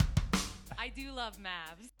I do love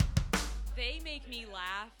Mavs. They make me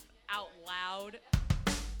laugh out loud.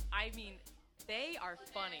 I mean, they are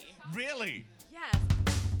funny. Really? Yes.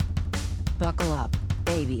 Buckle up,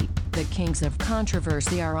 baby. The kings of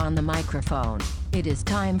controversy are on the microphone. It is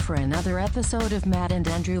time for another episode of Matt and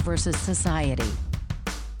Andrew versus Society.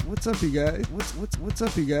 What's up, you guys? What's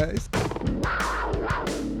up, you guys?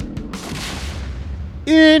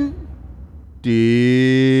 Indeed.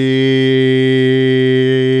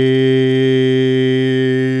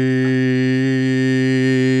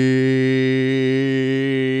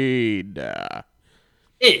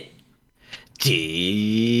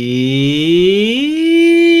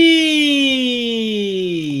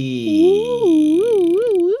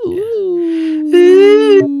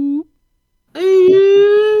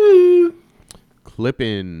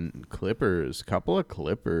 Clipping Clippers, couple of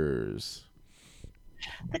Clippers.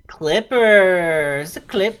 The Clippers, the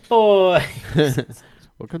Clip Boys.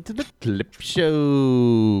 Welcome to the Clip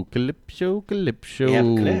Show. Clip Show. We have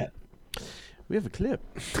a clip. We have a clip.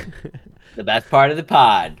 The best part of the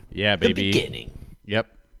pod. Yeah, The baby. beginning. Yep.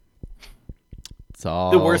 It's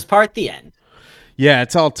all The worst part, the end. Yeah,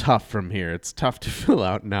 it's all tough from here. It's tough to fill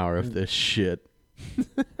out an hour of this shit.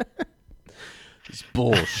 It's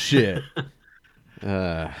bullshit.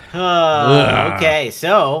 Okay,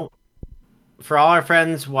 so for all our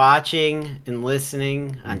friends watching and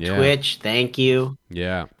listening on Twitch, thank you.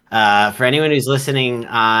 Yeah. For anyone who's listening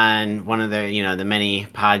on one of the, the many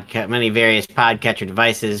various podcatcher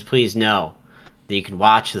devices, please know that you can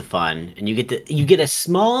watch the fun, and you get a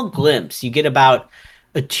small glimpse. You get about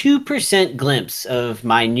a 2% glimpse of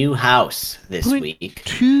my new house this week.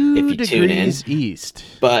 2 if you tune in. degrees east.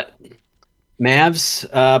 But Mavs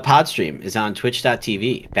Podstream is on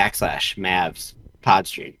twitch.tv/Mavs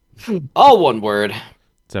Podstream. All one word.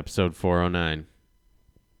 It's episode 409.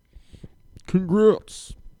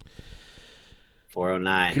 Congrats.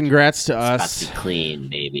 409. Congrats to It's us. about to be clean,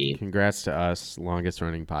 baby. Congrats to us. Longest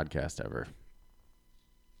running podcast ever.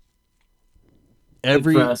 Good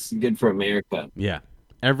for us, good for America. Yeah.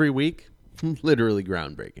 Every week, literally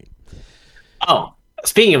groundbreaking. Oh,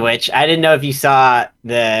 speaking of which, I didn't know if you saw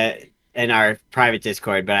in our private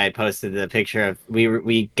Discord, but I posted the picture of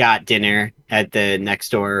we got dinner at the next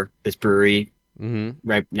door, this brewery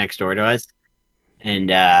right next door to us,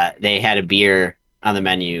 and they had a beer on the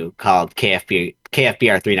menu called KFBR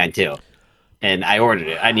 392, and I ordered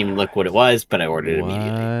it. I didn't even look what it was, but I ordered it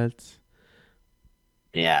immediately. What?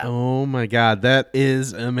 Yeah. Oh my god, that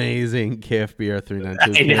is amazing. KFBR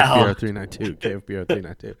 392. I know. KFBR 392. KFBR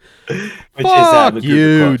 392. Which Fuck is,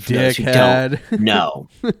 you, for those who dickhead. don't know.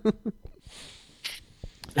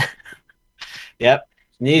 Yep.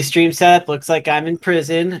 New stream setup looks like I'm in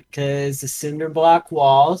prison because the cinder block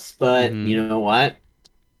walls, but you know what?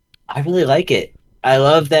 I really like it. I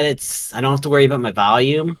love that I don't have to worry about my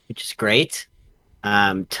volume, which is great.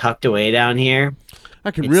 Tucked away down here. I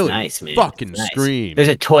can It's really nice, man. fucking It's nice. scream. There's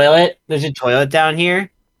a toilet down here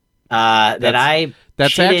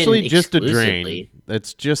that's actually just a drain. exclusively.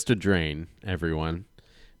 That's just a drain, everyone.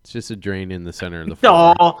 It's just a drain in the center of the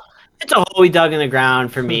floor. Oh, it's a hole we dug in the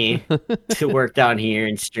ground for me to work down here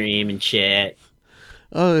and stream and shit.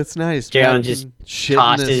 Oh, it's nice. Jalen Matt just can shit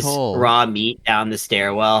in this tosses hole. raw meat down the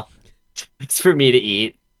stairwell. It's for me to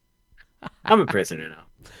eat. I'm a prisoner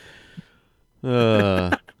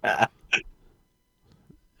now.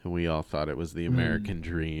 And we all thought it was the American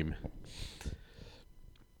dream.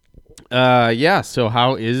 Yeah. So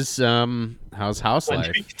how's house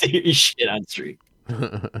life? You shit on stream.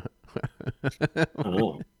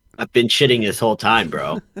 Oh, I've been shitting this whole time,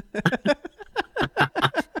 bro.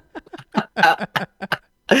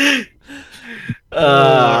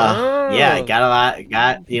 Yeah, I got a lot.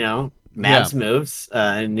 Mavs moves.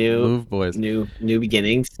 Move, boys. New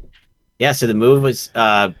beginnings. Yeah, so the move was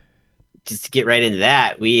just to get right into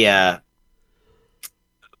that. We had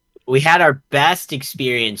our best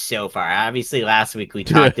experience so far. Obviously, last week we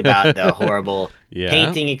talked about the horrible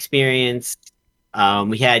painting experience.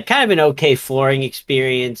 We had kind of an okay flooring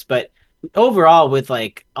experience, but overall, with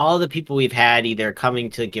like all the people we've had either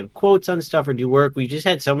coming to give quotes on stuff or do work, we just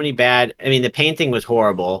had so many bad. I mean, the painting was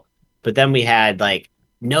horrible, but then we had like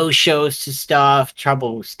no shows to stuff,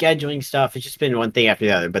 trouble scheduling stuff. It's just been one thing after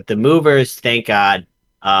the other. But the movers, thank God,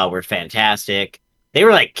 were fantastic. They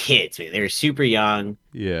were like kids, man. They were super young.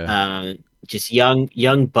 Yeah. Just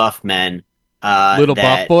young buff men. Little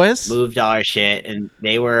buff boys moved all our shit, and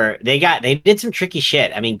they did some tricky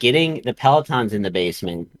shit. I mean, getting the Pelotons in the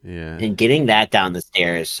basement and getting that down the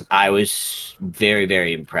stairs, I was very,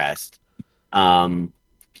 very impressed.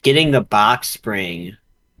 Getting the box springs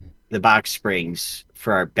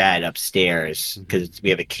for our bed upstairs because we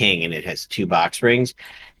have a king and it has 2 box springs.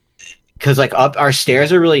 Because like up our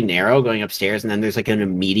stairs are really narrow going upstairs, and then there's like an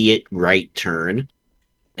immediate right turn,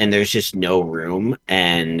 and there's just no room.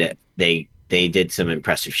 And they did some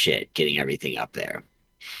impressive shit getting everything up there.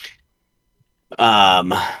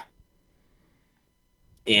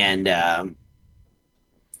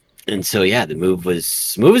 And so yeah, the move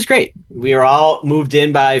was great. We were all moved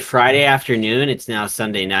in by Friday afternoon. It's now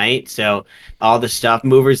Sunday night, so all the stuff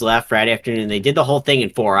movers left Friday afternoon. They did the whole thing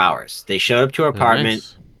in 4 hours. They showed up to our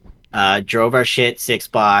apartment, drove our shit 6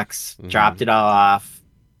 blocks, dropped it all off,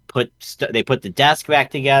 they put the desk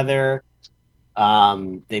back together,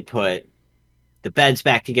 they put the beds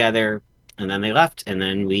back together, and then they left. And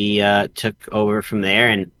then we took over from there.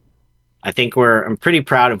 And I think I'm pretty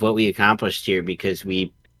proud of what we accomplished here, because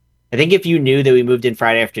I think if you knew that we moved in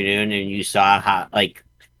Friday afternoon and you saw how, like,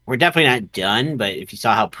 we're definitely not done, but if you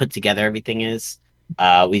saw how put together everything is,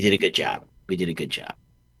 we did a good job.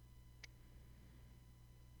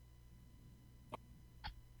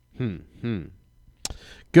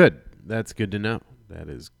 Good. That's good to know. That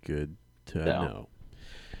is good to know.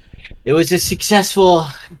 It was a successful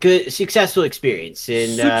experience,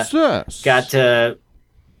 and got to.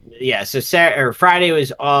 Yeah, so Friday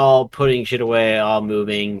was all putting shit away, all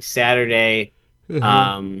moving. Saturday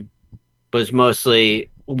was mostly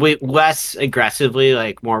less aggressively,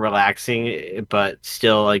 like more relaxing, but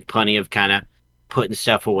still like plenty of kind of putting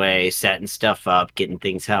stuff away, setting stuff up, getting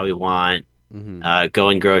things how we want,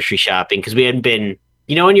 going grocery shopping. Because we hadn't been,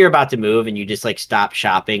 when you're about to move and you just like stop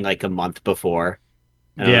shopping like a month before.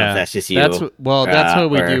 I don't know if that's just you. That's what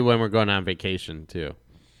we do when we're going on vacation too.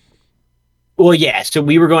 Well, yeah. So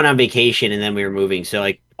we were going on vacation and then we were moving. So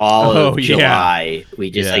like all of July,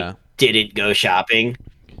 we just like didn't go shopping.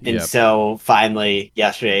 And so finally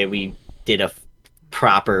yesterday we did a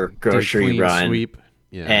proper grocery run. Sweep.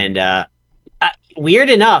 Yeah. And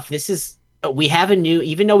weird enough, we have a new,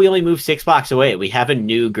 even though we only moved 6 blocks away, we have a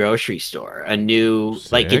new grocery store,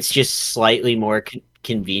 like it's just slightly more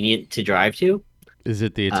convenient to drive to. Is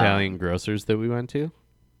it the Italian grocers that we went to?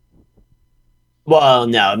 Well,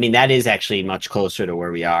 no, I mean, that is actually much closer to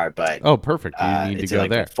where we are, but... Oh, perfect. You need to go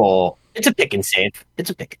there. It's a pick and save.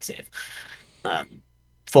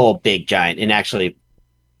 Full, big, giant, and actually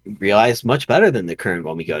realized much better than the current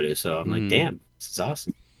one we go to, so I'm like, damn, this is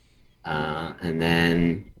awesome. And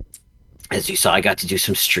then, as you saw, I got to do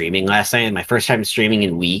some streaming last night, my first time streaming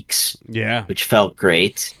in weeks. Yeah. Which felt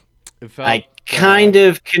great. I kind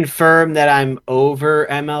of confirmed that I'm over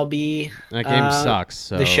MLB. That game sucks,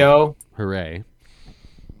 so... The show. Hooray.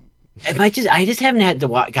 I just haven't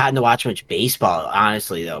gotten to watch much baseball,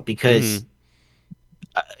 honestly, though, because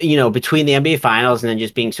between the NBA finals and then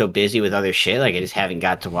just being so busy with other shit, like I just haven't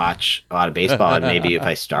got to watch a lot of baseball. And maybe if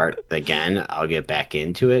I start again, I'll get back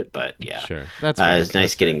into it. But yeah, sure, it's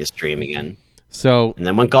nice getting to stream again. So and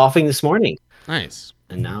then went golfing this morning. Nice.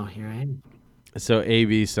 And now here I am. So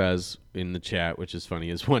AV says in the chat, which is funny,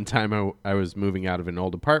 is one time I was moving out of an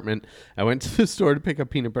old apartment. I went to the store to pick up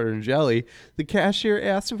peanut butter and jelly. The cashier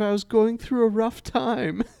asked if I was going through a rough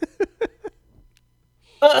time.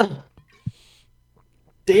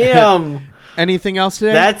 Damn. Anything else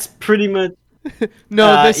today? That's pretty much.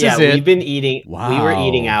 No, this is it. We've been eating. Wow. We were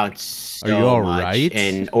eating out so Are you all much,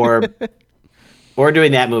 right? or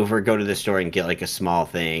doing that move or go to the store and get like a small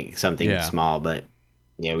thing, something small, but.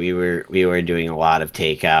 Yeah, we were doing a lot of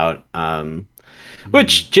takeout,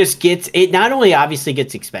 which just gets it. Not only obviously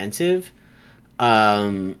gets expensive,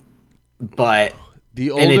 but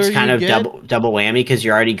it's kind of double whammy because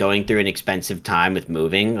you're already going through an expensive time with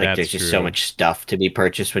moving. Like there's just so much stuff to be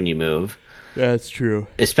purchased when you move. That's true.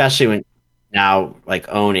 Especially when now like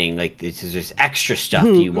owning, like this is just extra stuff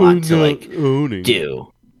you want to like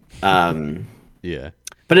do. Yeah.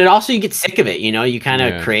 But it also you get sick of it. You kind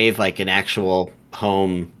of crave like an actual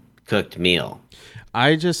home cooked meal.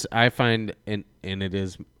 I find and it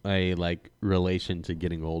is a like relation to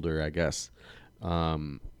getting older, I guess.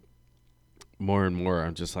 More and more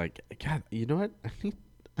I'm just like, God, you know what? I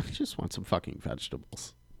just want some fucking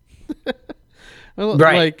vegetables.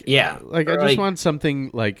 Right. I just want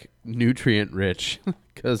something like nutrient rich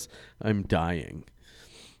because I'm dying.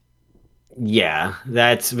 Yeah, something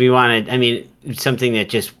that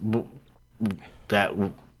just that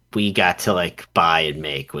we got to like buy and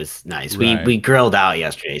make was nice. Right. We grilled out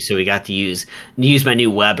yesterday, so we got to use my new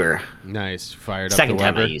Weber. Nice, fired up. Second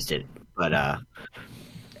time I used it, but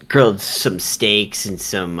grilled some steaks and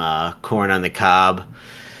some corn on the cob.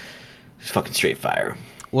 It's fucking straight fire.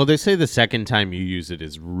 Well, they say the second time you use it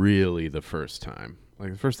is really the first time.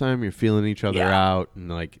 Like the first time you're feeling each other out, and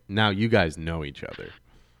like now you guys know each other.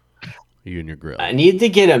 You and your grill. I need to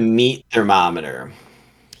get a meat thermometer.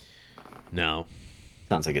 No.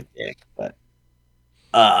 Sounds like a dick, but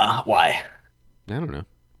why? I don't know.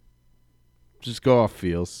 Just go off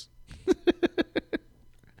feels.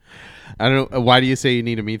 I don't know. Why do you say you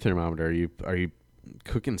need a meat thermometer? Are you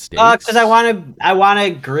cooking steaks? Because I want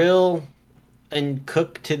to grill and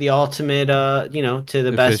cook to the ultimate, to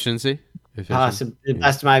the efficiency, best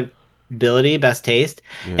of my ability, best taste.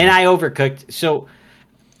 Yeah. And I overcooked. So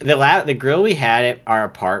the grill we had at our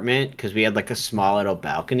apartment, because we had like a small little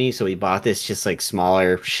balcony, so we bought this just like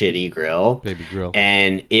smaller shitty grill, baby grill,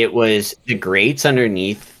 and it was the grates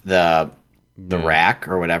underneath the rack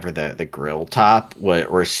or whatever, the grill top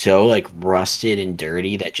were so like rusted and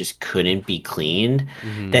dirty that just couldn't be cleaned,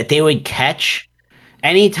 that they would catch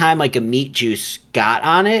anytime like a meat juice got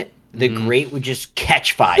on it, the grate would just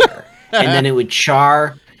catch fire and then it would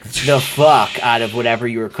char the fuck out of whatever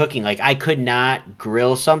you were cooking. Like I could not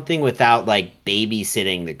grill something without like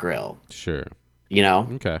babysitting the grill. Sure.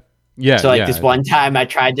 Okay. Yeah. So like this one time I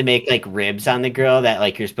tried to make like ribs on the grill that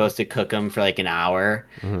like you're supposed to cook them for like an hour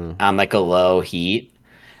on like a low heat,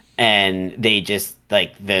 and they just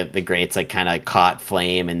like the grates like kind of caught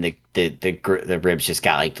flame, and the ribs just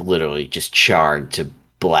got like literally just charred to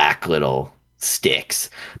black little sticks.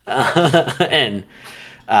 And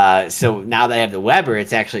so now that I have the Weber,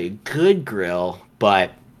 it's actually a good grill,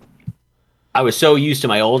 but I was so used to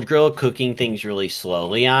my old grill cooking things really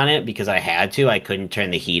slowly on it because I had to. I couldn't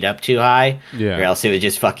turn the heat up too high, or else it would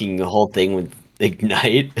just fucking the whole thing would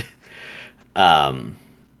ignite. And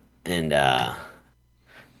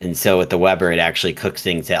so with the Weber, it actually cooks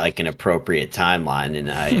things at like an appropriate timeline.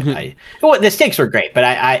 And well, the steaks were great,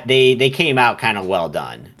 but they came out kind of well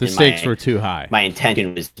done. The steaks were too high. My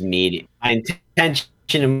intention was medium.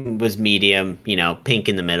 Was medium, pink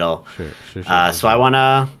in the middle. Sure. So I want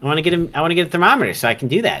to get a thermometer so I can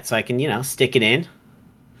do that. So I can, stick it in.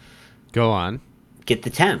 Go on. Get the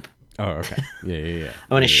temp. Oh, okay. Yeah.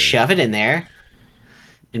 I want to shove it in there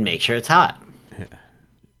and make sure it's hot. Yeah.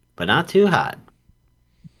 But not too hot.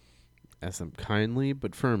 Ask them kindly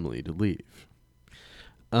but firmly to leave.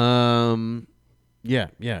 Yeah,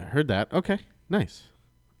 heard that. Okay, nice.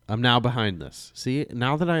 I'm now behind this. See,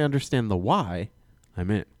 now that I understand the why, I'm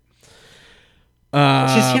in.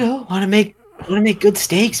 Just want to make good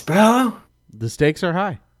steaks, bro. The stakes are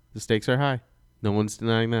high. No one's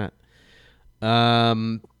denying that.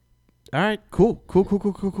 All right, cool.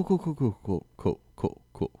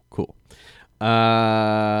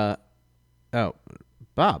 Oh,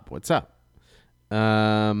 Bob, what's up?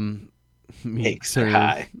 Meat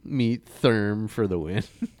therm for the win.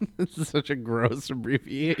 This is such a gross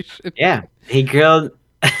abbreviation. Yeah, he grilled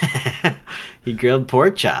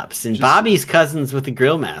pork chops, and Bobby's cousins with the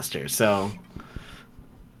grill master, so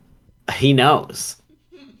he knows.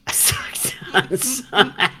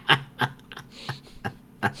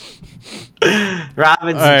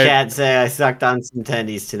 Robin's in chat say I sucked on some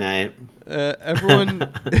tendies tonight.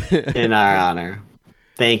 Everyone in our honor.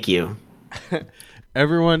 Thank you.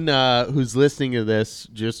 Everyone who's listening to this,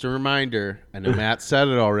 just a reminder, I know Matt said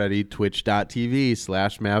it already,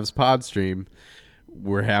 twitch.tv/MavsPodstream.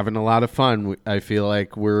 We're having a lot of fun. I feel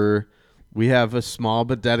like we have a small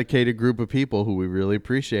but dedicated group of people who we really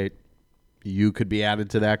appreciate. You could be added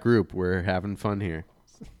to that group. We're having fun here.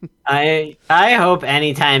 I hope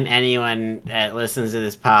anytime anyone that listens to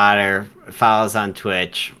this pod or follows on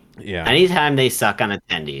Twitch, anytime they suck on a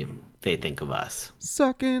tendy, they think of us.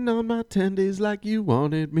 Sucking on my tendies like you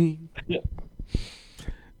wanted me.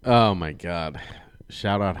 Oh my God.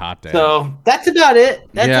 Shout out Hot Dad. So that's about it.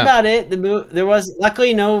 About it. There was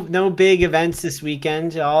luckily no big events this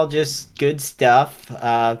weekend. All just good stuff.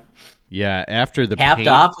 After the capped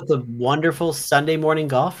off with a wonderful Sunday morning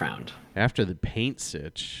golf round. After the paint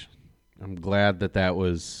sitch, I'm glad that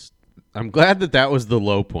was the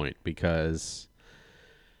low point because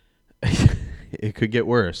it could get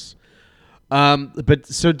worse. But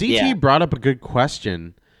so DT brought up a good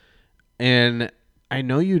question, and I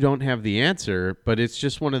know you don't have the answer, but it's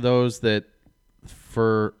just one of those that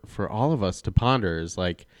for all of us to ponder is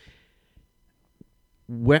like,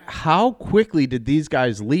 how quickly did these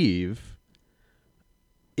guys leave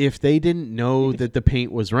if they didn't know that the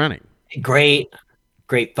paint was running? Great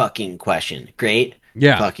fucking question.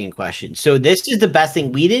 Fucking question. So this is the best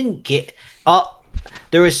thing. We didn't get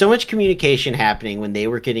there was so much communication happening when they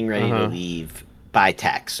were getting ready to leave by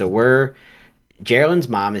text. So Geraldine's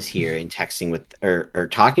mom is here and texting with or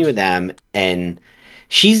talking with them, and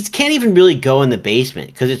she can't even really go in the basement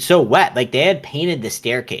because it's so wet. Like they had painted the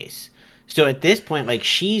staircase. So at this point, like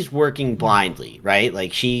she's working blindly, right?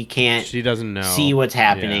 Like she doesn't know, see what's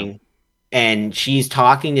happening. and she's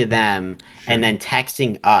talking to them and then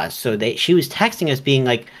texting us. So she was texting us being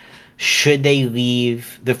like, should they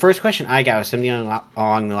leave? The first question I got was something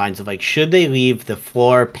along the lines of like, should they leave the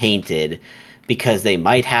floor painted because they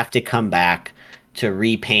might have to come back to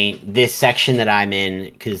repaint this section that I'm in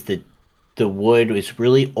because the wood was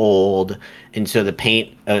really old, and so the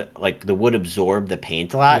paint, like the wood absorbed the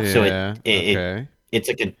paint a lot. Yeah, so it's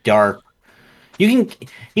like a dark. You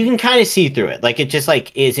can kind of see through it. Like it just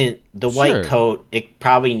like isn't the white coat. It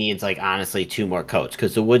probably needs like honestly 2 more coats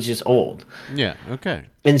because the wood's just old. Yeah. Okay.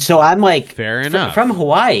 And so I'm like, fair enough. From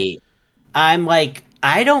Hawaii, I'm like,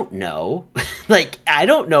 I don't know. Like I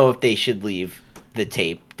don't know if they should leave the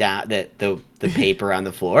tape down, the paper on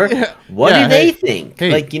the floor. What do they think?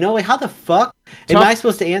 Hey, like, like how the fuck am I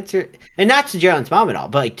supposed to answer? And not to Geraldine's mom at all,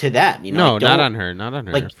 but like to them, No, like, not on her.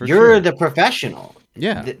 Like you're the professional.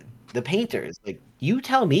 Yeah. The painters, like you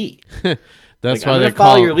tell me. That's like, why I'm they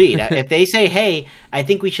follow your lead. If they say, "Hey, I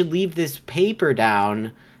think we should leave this paper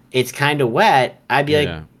down. It's kind of wet," I'd be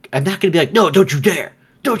like, "I'm not gonna be like, no, don't you dare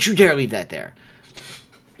leave that there."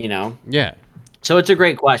 Yeah. So it's a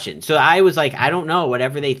great question. So I was like, I don't know,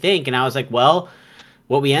 whatever they think, and I was like, well,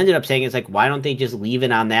 what we ended up saying is like, why don't they just leave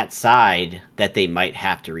it on that side that they might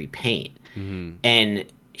have to repaint? Mm-hmm. And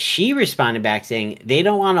she responded back saying they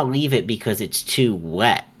don't want to leave it because it's too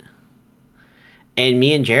wet. And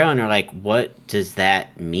me and Geraldine are like, what does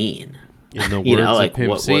that mean? In the words of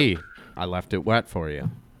Pimp C, I left it wet for you.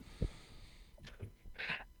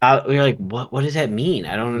 We were like, what does that mean?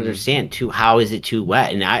 I don't understand. How is it too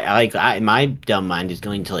wet? And I my dumb mind is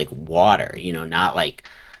going to like water, not like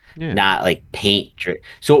paint.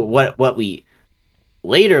 So what we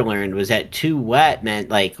later learned was that too wet meant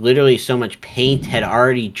like literally so much paint had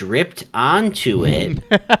already dripped onto it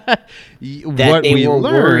that they were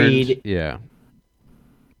worried. Yeah.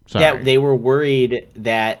 Sorry. That they were worried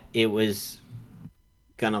that it was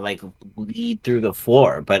gonna like bleed through the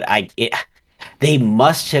floor, but they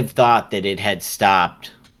must have thought that it had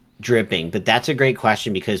stopped dripping. But that's a great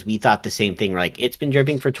question because we thought the same thing. We're like, it's been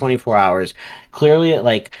dripping for 24 hours. Clearly, it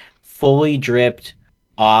like fully dripped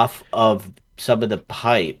off of some of the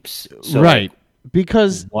pipes. So, right? Like,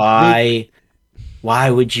 because why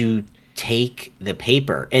would you take the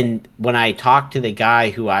paper? And when I talked to the guy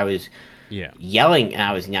who I was yelling, and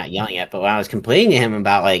I was not yelling at, but when I was complaining to him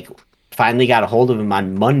about like, finally got a hold of him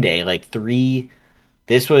on Monday, like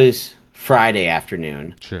this was Friday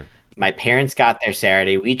afternoon. Sure. My parents got there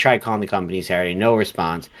Saturday. We tried calling the company Saturday, no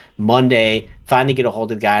response. Monday, finally get a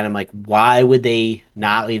hold of the guy, and I'm like, why would they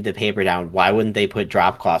not leave the paper down? Why wouldn't they put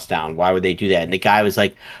drop cloths down? Why would they do that? And the guy was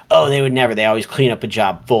like, oh, they would never. They always clean up a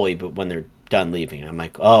job fully, but when they're done leaving. And I'm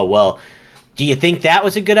like, oh, well, do you think that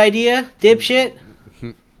was a good idea, dipshit?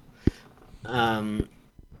 And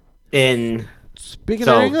speaking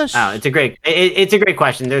of English, it's a great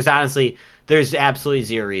question. There's absolutely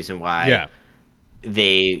zero reason why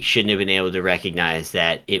they shouldn't have been able to recognize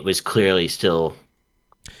that it was clearly still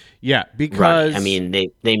because running. I mean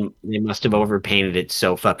they must have overpainted it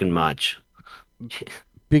so fucking much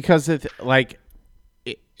because it's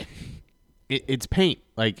paint.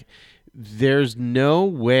 Like there's no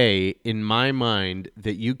way in my mind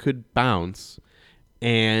that you could bounce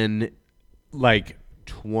and like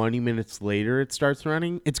 20 minutes later it starts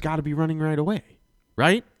running. It's got to be running right away,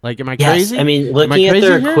 right? Like, am I crazy? I mean, looking at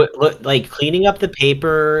their like cleaning up the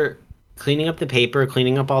paper, cleaning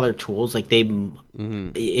up all their tools, like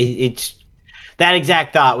it's that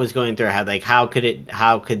exact thought was going through our head. Like, how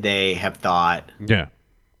could they have thought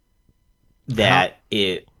that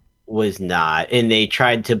it was not? And they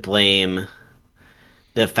tried to blame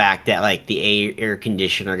the fact that like the air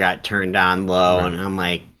conditioner got turned on low, and I'm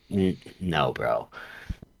like, no, bro.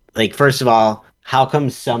 Like, first of all, how come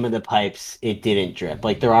some of the pipes it didn't drip?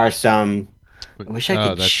 Like, there are some. I wish I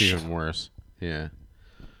could. That's even worse. Yeah,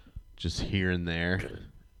 just here and there.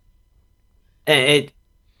 It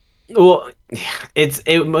was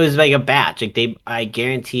like a batch. Like I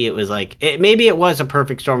guarantee it was like maybe it was a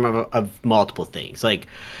perfect storm of multiple things. Like,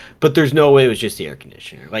 but there's no way it was just the air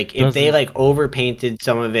conditioner. Like if they like overpainted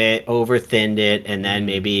some of it, over thinned it, and then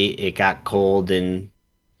maybe it got cold and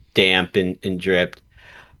damp and dripped.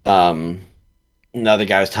 Another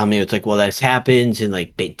guy was telling me it's like, well, this happens in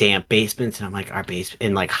like damp basements, and I'm like, our basement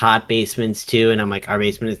in like hot basements too, and I'm like, our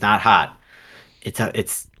basement is not hot. It's our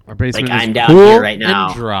basement like is I'm down cool here right now,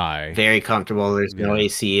 and dry, very comfortable. There's no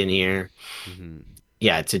AC in here. Mm-hmm.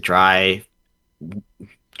 Yeah, it's a dry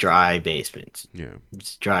basement. Yeah,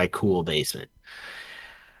 it's a dry, cool basement.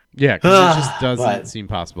 Yeah, because it just doesn't seem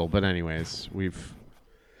possible. But anyways, we've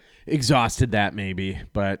exhausted that maybe,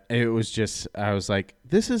 but it was just, I was like,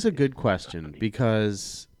 this is a good question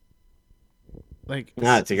because Like,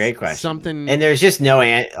 no, it's a great question. Something, and there's just no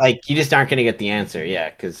like you just aren't going to get the answer,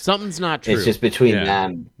 because something's not true. It's just between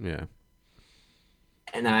them. Yeah.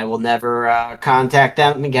 And I will never contact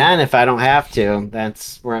them again if I don't have to.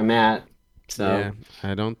 That's where I'm at. So yeah,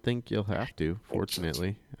 I don't think you'll have to.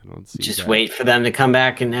 Fortunately, I don't see. Just wait for them to come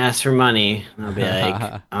back and ask for money. I'll be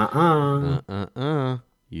like,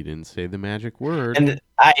 You didn't say the magic word. And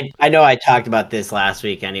I know I talked about this last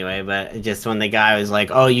week anyway, but just when the guy was like,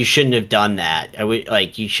 "Oh, you shouldn't have done that,"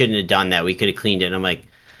 you shouldn't have done that. We could have cleaned it. And I'm like,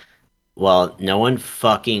 well, no one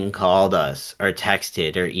fucking called us or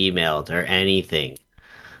texted or emailed or anything.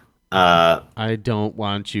 I don't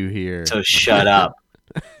want you here. So shut up.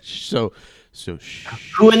 So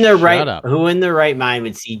who in their right mind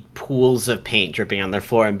would see pools of paint dripping on their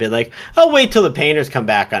floor and be like, "I'll wait till the painters come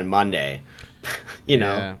back on Monday,"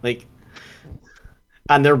 like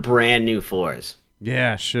on their brand new floors.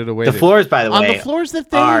 Yeah, should have waited. The floors, by the way, on the floors that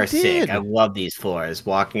they are did. sick. I love these floors.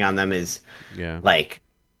 Walking on them is like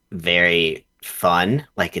very fun.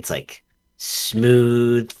 Like it's like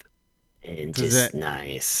smooth. And just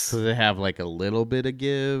nice. Does it have like a little bit of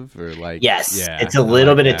give or like? Yes, it's a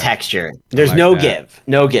little bit of texture. There's no give.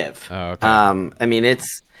 Oh, okay. I mean,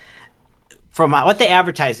 it's from what they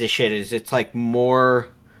advertise. This shit is it's like more.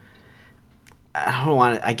 I don't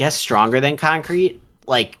want to. I guess stronger than concrete.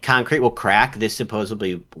 Like concrete will crack. This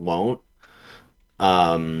supposedly won't.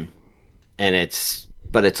 And it's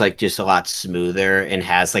like just a lot smoother and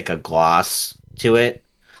has like a gloss to it.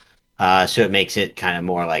 So it makes it kind of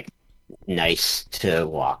more like nice to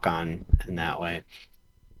walk on in that way.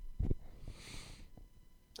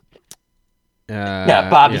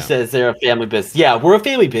 Bobby says they're a family business. Yeah, we're a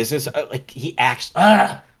family business. Like he acts.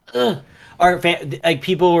 Like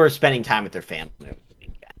people were spending time with their family.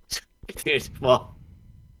 Dude, well,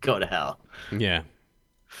 go to hell. Yeah.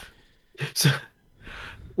 So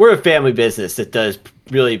we're a family business that does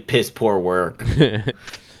really piss poor work.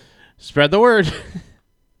 Spread the word.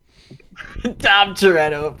 Tom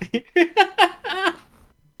Toretto.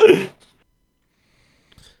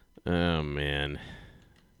 Oh man.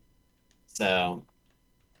 So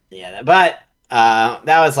yeah, but that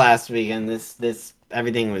was last weekend. This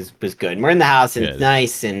everything was good. And we're in the house and it's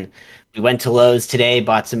nice. And we went to Lowe's today,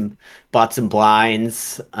 bought some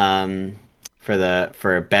blinds for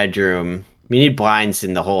a bedroom. We need blinds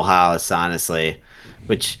in the whole house, honestly.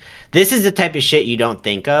 Which this is the type of shit you don't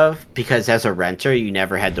think of because as a renter you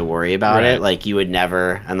never had to worry about it. Like you would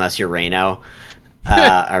never, unless you're Reno,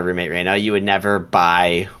 our roommate Reno, you would never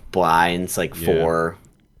buy blinds for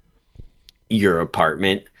your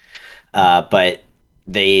apartment. But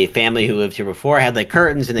the family who lived here before had like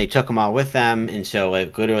curtains and they took them all with them, and so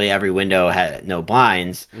like literally every window had no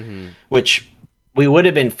blinds, which we would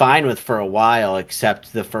have been fine with for a while,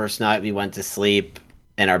 except the first night we went to sleep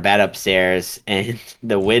in our bed upstairs, and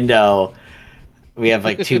the window, we have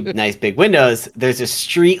like two nice big windows. There's a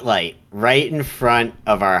street light right in front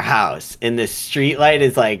of our house, and the street light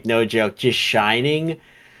is like no joke, just shining.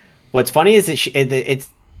 What's funny is it's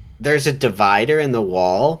there's a divider in the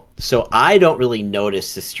wall, so I don't really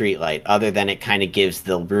notice the street light other than it kind of gives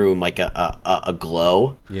the room like a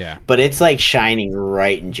glow. Yeah. But it's like shining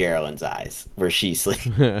right in Geraldine's eyes where she's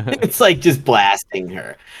sleeping. It's like just blasting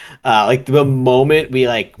her. Like the moment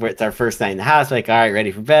it's our first night in the house, like, all right,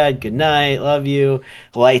 ready for bed, good night, love you.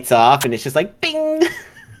 Lights off, and it's just like bing.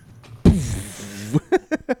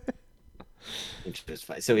 Which was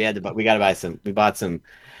fun. So we bought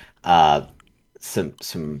some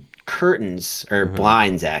curtains or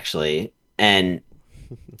blinds actually, and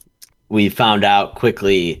we found out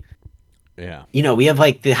quickly, we have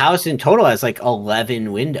like the house in total has like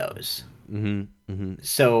 11 windows.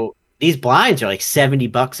 So these blinds are like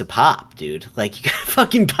 $70 a pop, dude. Like you gotta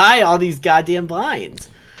fucking buy all these goddamn blinds.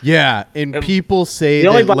 Yeah, and people say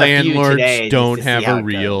that landlords don't have a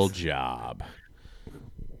real job.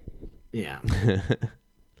 Yeah.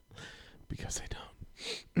 Because they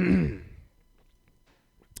don't.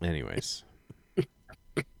 Anyways.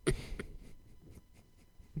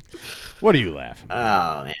 What are you laughing at?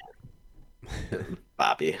 Oh, man.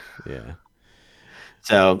 Bobby. Yeah.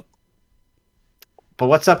 So, but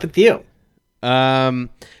what's up with you? I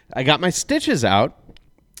got my stitches out.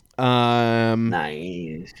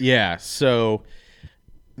 Nice. Yeah, so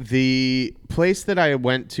the place that I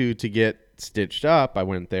went to get stitched up, I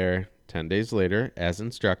went there 10 days later, as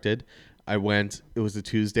instructed. It was a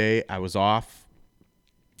Tuesday. I was off.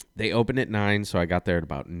 They opened at 9, so I got there at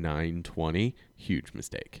about 9:20. Huge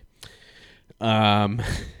mistake. They're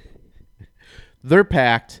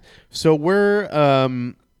packed. So we're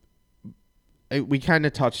we kind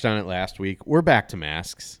of touched on it last week. We're back to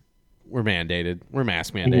masks. We're mandated. We're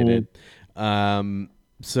mask mandated.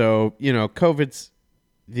 So, COVID's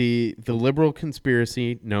the liberal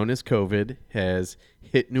conspiracy known as COVID has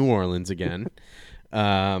hit New Orleans again.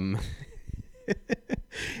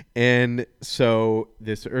 And so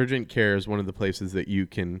this urgent care is one of the places that you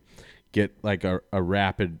can get like a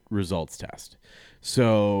rapid results test.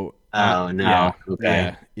 So oh no.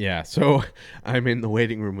 Yeah. So I'm in the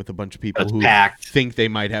waiting room with a bunch of people who packed. think they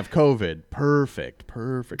might have COVID. Perfect.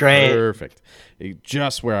 Great. Perfect.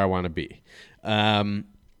 Just where I want to be.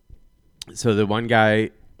 So the one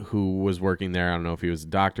guy who was working there, I don't know if he was a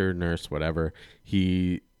doctor, nurse, whatever,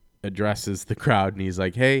 he addresses the crowd and he's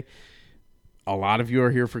like, hey, a lot of you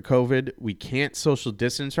are here for COVID. We can't social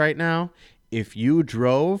distance right now. If you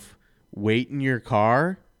drove, wait in your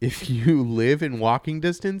car. If you live in walking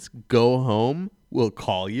distance, go home. We'll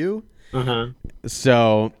call you. Uh-huh.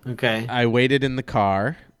 So okay. I waited in the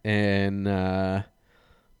car and,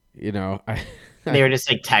 they were just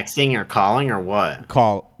like texting or calling or what?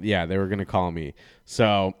 Yeah, they were going to call me.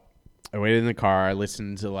 So I waited in the car. I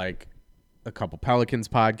listened to like a couple Pelicans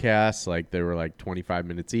podcasts. Like they were like 25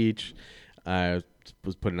 minutes each. I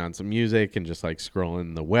was putting on some music and just like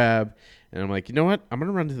scrolling the web. And I'm like, you know what? I'm going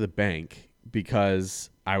to run to the bank because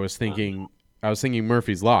I was thinking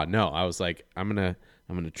Murphy's Law. No, I was like, I'm going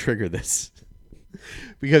to trigger this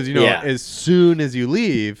because, as soon as you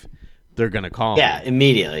leave, they're going to call me. Yeah,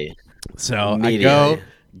 immediately. So I go,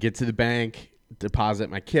 get to the bank, deposit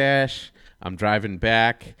my cash. I'm driving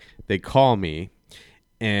back. They call me,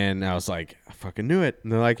 and I was like, I fucking knew it.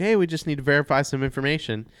 And they're like, hey, we just need to verify some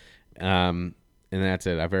information. And that's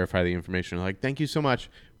it. I verify the information. They're like, thank you so much.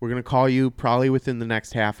 We're going to call you probably within the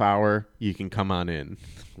next half hour. You can come on in.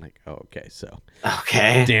 I'm like, oh, okay. So,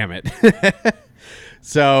 okay. Damn it.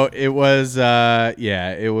 So it was,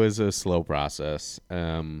 it was a slow process.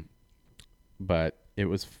 But it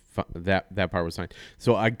was that part was fine.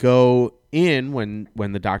 So I go in when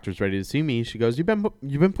the doctor's ready to see me. She goes, "You've been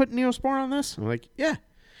putting Neosporin on this?" I'm like, "Yeah."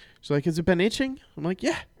 She's like, "Has it been itching?" I'm like,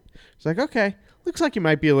 "Yeah." She's like, "Okay, looks like you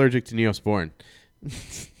might be allergic to Neosporin."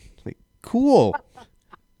 Like, cool.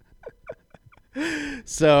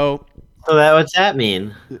 So what's that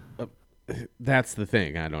mean? That's the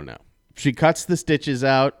thing. I don't know. She cuts the stitches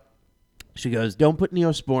out. She goes, "Don't put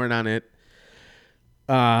Neosporin on it.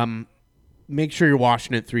 Make sure you're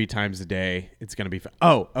washing it 3 times a day. It's going to be fine."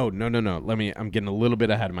 Oh, no. I'm getting a little bit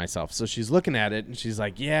ahead of myself. So she's looking at it and she's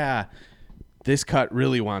like, "Yeah, this cut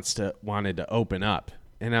really wanted to open up."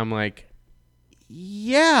 And I'm like,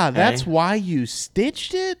 "Yeah, okay. That's why you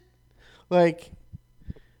stitched it?" Like,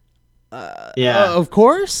 of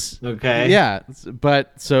course. Okay. Yeah.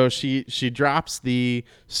 But so she drops the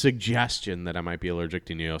suggestion that I might be allergic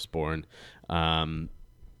to Neosporin.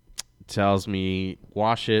 Tells me,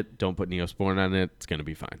 wash it, don't put Neosporin on it, it's going to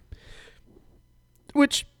be fine.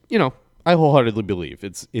 Which, I wholeheartedly believe.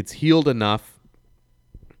 It's healed enough.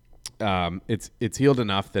 It's healed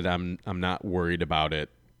enough that I'm not worried about it,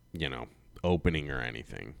 opening or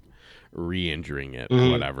anything, re-injuring it,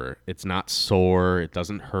 whatever. It's not sore, it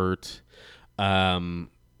doesn't hurt. But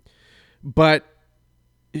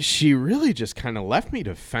she really just kind of left me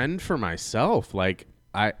to fend for myself. Like,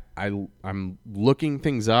 I'm looking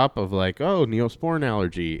things up of like, oh, Neosporin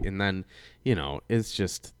allergy. And then, it's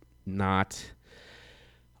just not,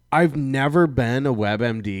 I've never been a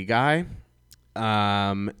WebMD guy.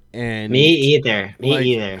 And me either.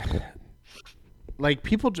 Like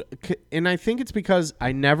people, and I think it's because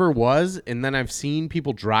I never was. And then I've seen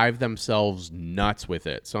people drive themselves nuts with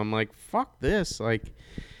it. So I'm like, fuck this. Like,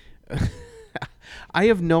 I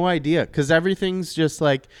have no idea. 'Cause everything's just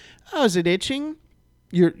like, oh, is it itching?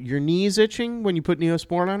 Your knee's itching when you put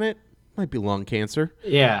Neosporin on it? Might be lung cancer.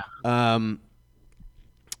 Yeah.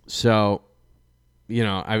 So,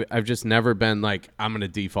 I've just never been like, I'm gonna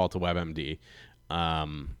default to WebMD.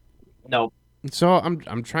 Nope. So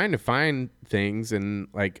I'm trying to find things, and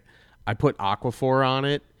like I put Aquaphor on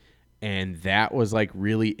it, and that was like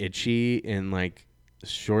really itchy, and like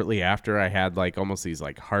shortly after I had like almost these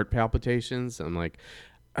like heart palpitations. I'm like,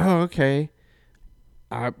 oh, okay.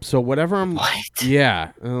 So whatever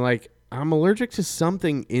yeah, like I'm allergic to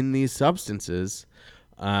something in these substances,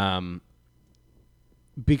 because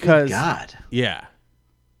God, yeah.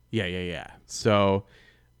 So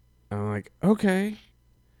I'm like, okay,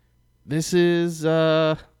 this is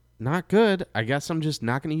not good. I guess I'm just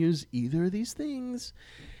not going to use either of these things.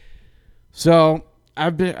 So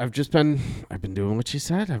I've been doing what she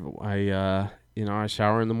said. I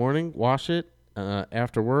shower in the morning, wash it.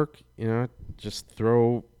 After work, just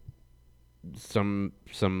throw some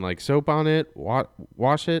like soap on it,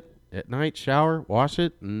 wash it at night, shower, wash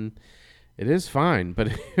it, and it is fine. But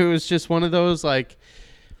it was just one of those like,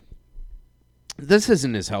 this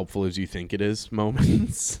isn't as helpful as you think it is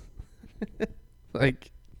moments.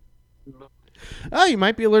 Like, oh, you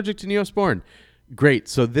might be allergic to Neosporin. Great.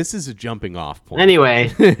 So this is a jumping off point. Anyway.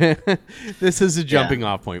 This is a jumping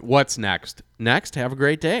off point. What's next? Next, have a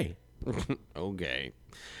great day. Okay.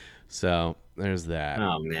 So there's that.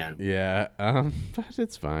 Oh, man. Yeah. But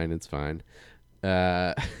it's fine. It's fine.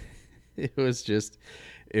 It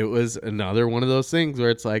was another one of those things where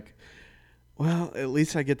it's like, well, at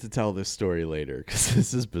least I get to tell this story later because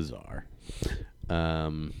this is bizarre.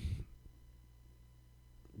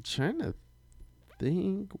 Trying to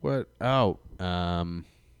think what. Oh,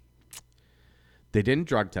 they didn't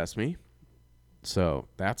drug test me, so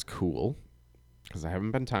that's cool because I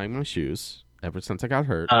haven't been tying my shoes ever since I got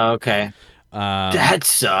hurt. Oh, okay. That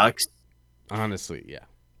sucks. Honestly, yeah,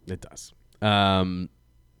 it does. I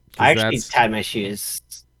actually tied my shoes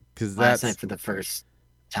last night for the first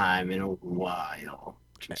time in a while.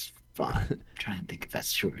 Which was fun. I'm trying to think if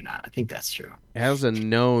that's true or not. I think that's true. As a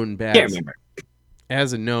known bad, can't remember.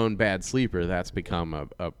 As a known bad sleeper, that's become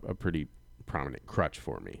a pretty prominent crutch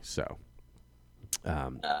for me. So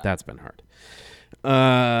that's been hard.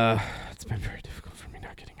 It's been very difficult for me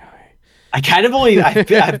not getting high. I kind of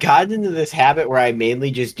I've gotten into this habit where I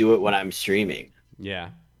mainly just do it when I'm streaming.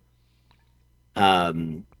 Yeah.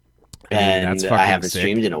 And I haven't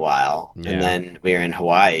streamed in a while. Yeah. And then we were in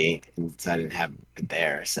Hawaii, and so I didn't have it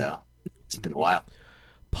there. So it's been a while.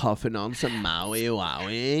 Puffing on some Maui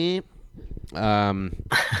Wowie.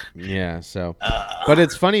 Yeah. So, but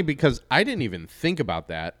it's funny because I didn't even think about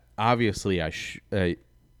that. Obviously, I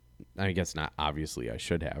guess not. Obviously, I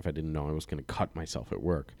should have. I didn't know I was going to cut myself at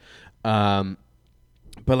work. But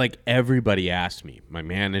like everybody asked me, my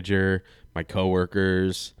manager, my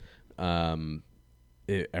coworkers,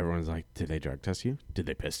 everyone's like, did they drug test you? Did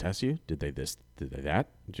they piss test you? Did they this? Did they that?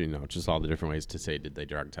 You know, just all the different ways to say, did they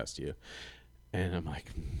drug test you? And I'm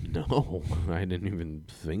like, no, I didn't even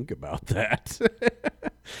think about that.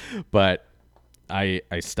 But I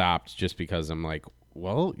stopped just because I'm like,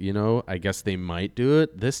 well, you know, I guess they might do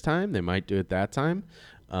it this time. They might do it that time.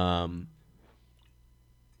 And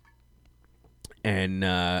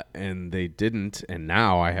they didn't. And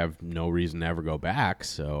now I have no reason to ever go back.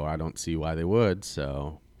 So I don't see why they would.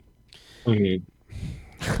 So I'm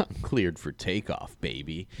cleared for takeoff,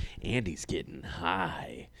 baby. Andy's getting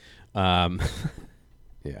high.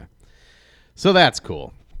 Yeah. So that's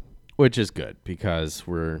cool, which is good because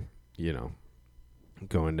we're, you know,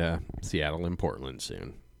 going to Seattle and Portland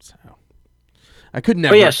soon. So I could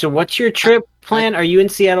never. Oh, yeah. So what's your trip plan? Are you in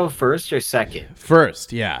Seattle first or second?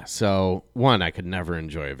 First, yeah. So one, I could never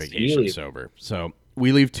enjoy a vacation sober. So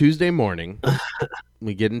we leave Tuesday morning.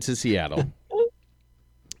 We get into Seattle.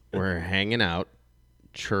 We're hanging out,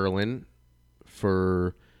 churling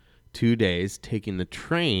for 2 days, taking the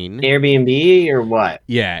train. Airbnb or what?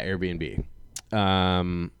 Yeah, Airbnb.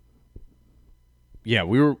 Yeah,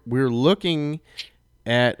 we were looking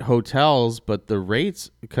at hotels, but the rates,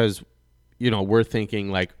 because, you know, we're thinking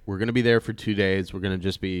like we're going to be there for 2 days. We're going to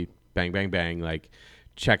just be bang, bang, bang, like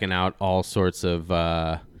checking out all sorts of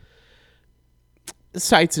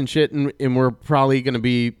sites and shit. And we're probably going to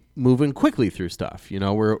be moving quickly through stuff. You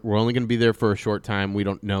know, we're only going to be there for a short time. We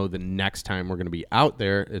don't know the next time we're going to be out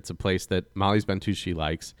there. It's a place that Molly's been to, she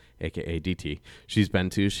likes, aka DT. She's been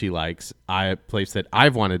to, she likes. A place that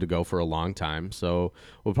I've wanted to go for a long time. So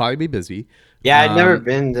we'll probably be busy. Yeah, I've never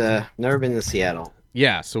been to Seattle.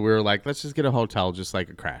 Yeah, so we were like, let's just get a hotel, just like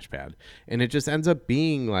a crash pad. And it just ends up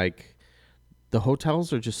being like the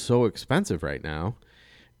hotels are just so expensive right now.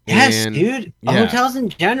 Yes, dude. Yeah. Hotels in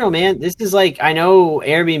general, man. This is like, I know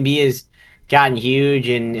Airbnb has gotten huge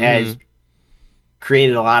and has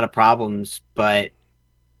created a lot of problems, but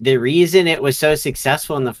the reason it was so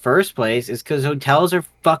successful in the first place is because hotels are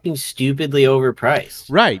fucking stupidly overpriced.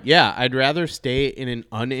 Right. Yeah. I'd rather stay in an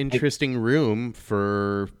uninteresting room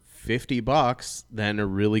for $50 than a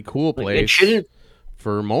really cool place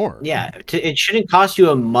for more. Yeah. It shouldn't cost you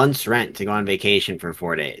a month's rent to go on vacation for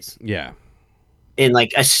 4 days. Yeah. In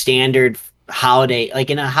like a standard holiday, like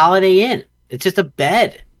in a Holiday Inn. It's just a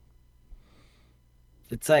bed.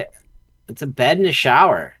 It's a bed and a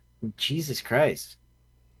shower. Jesus Christ.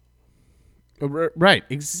 Right.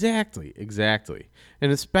 Exactly.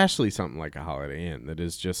 And especially something like a Holiday Inn that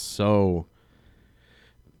is just so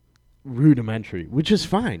rudimentary, which is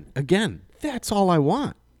fine. Again, that's all I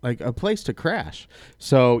want. Like a place to crash.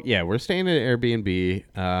 So yeah, we're staying at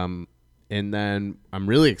Airbnb. And then I'm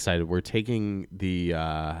really excited. We're taking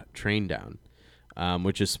the train down,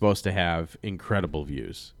 which is supposed to have incredible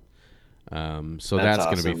views. So that's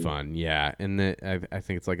awesome. Going to be fun. Yeah. And I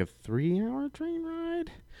think it's like a 3-hour train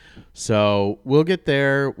ride. So we'll get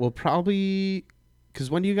there. We'll probably Because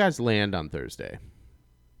when do you guys land on Thursday?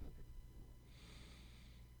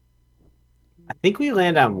 I think we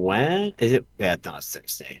land on when? Is it? Yeah, no, it's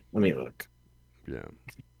Thursday. Let me look. Yeah.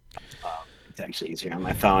 It's actually easier on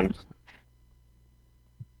my phone.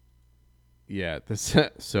 Yeah.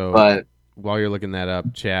 So But while you're looking that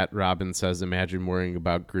up, chat, Robin says, imagine worrying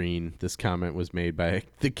about green. This comment was made by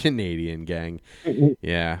the Canadian gang.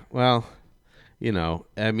 Yeah. Well, you know,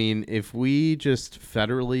 I mean, if we just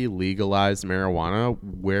federally legalized marijuana,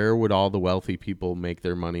 where would all the wealthy people make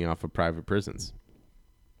their money off of private prisons?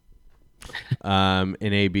 And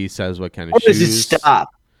AB says, what kind of shoes does it stop?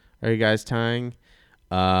 are you guys tying?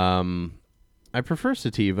 I prefer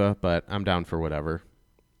sativa, but I'm down for whatever.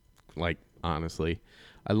 Like, honestly,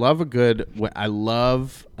 I love to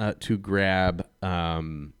grab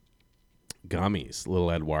gummies,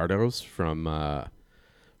 little Eduardo's from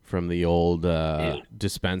the old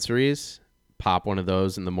dispensaries. Pop one of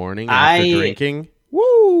those in the morning after drinking.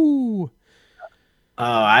 Woo! Oh,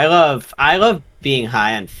 I love being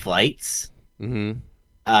high on flights. Mm-hmm.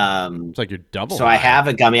 It's like you're double. So high. I have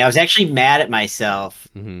a gummy. I was actually mad at myself.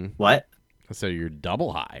 Mm-hmm. What? So you're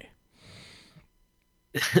double high.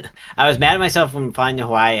 I was mad at myself when flying to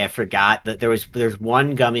Hawaii. I forgot that there's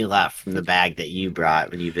one gummy left from the bag that you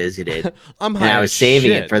brought when you visited. I'm high. And I was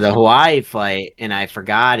saving it for the Hawaii flight, and I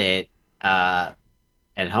forgot it at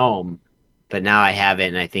home. But now I have it,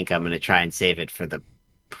 and I think I'm going to try and save it for the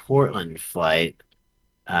Portland flight,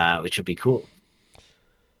 which will be cool.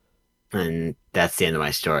 And that's the end of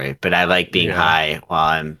my story. But I like being high while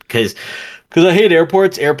I'm because I hate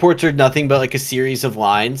airports. Airports are nothing but like a series of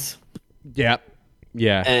lines. Yep.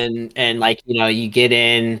 Yeah. And like, you know, you get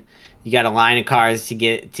in, you got a line of cars to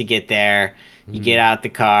get there. You get out the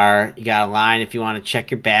car, you got a line if you want to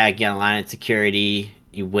check your bag, you got a line at security,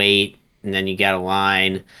 you wait, and then you got a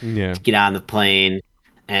line to get on the plane.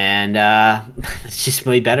 And it's just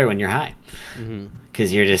way better when you're high.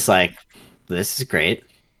 Because you're just like, this is great.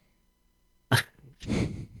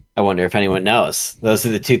 I wonder if anyone knows. Those are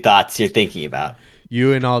the two thoughts you're thinking about.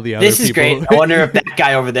 You and all the other people. This is great. I wonder if that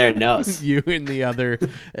guy over there knows. You and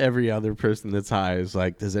every other person that's high is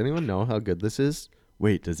like, does anyone know how good this is?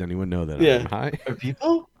 Wait, does anyone know that I'm high?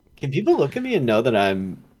 Can people look at me and know that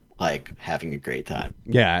I'm like having a great time?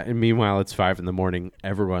 Yeah, and meanwhile it's 5 a.m.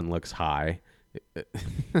 Everyone looks high.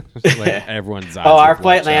 Like everyone's eyes. Oh, our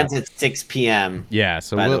flight lands at 6 p.m. Yeah,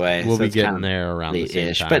 so by the way, we'll be getting there around the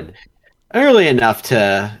same time. But early enough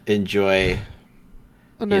to enjoy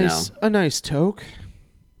a nice toke.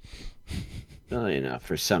 Early enough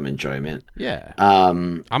for some enjoyment. Yeah.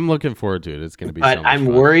 I'm looking forward to it. It's going to be so much I'm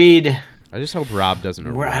fun. worried. I just hope Rob doesn't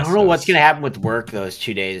arrest I don't know us. what's going to happen with work those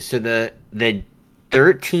 2 days. So the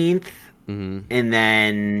 13th, and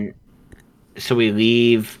then so we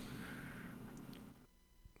leave.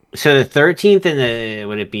 So the 13th and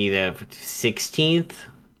would it be the 16th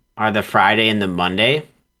are the Friday and the Monday.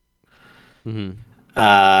 And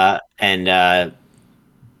I'm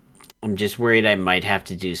just worried I might have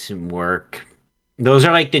to do some work. Those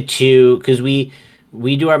are like the two, because we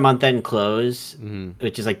do our month-end close,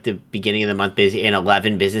 which is like the beginning of the month busy, in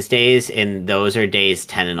 11 business days, and those are days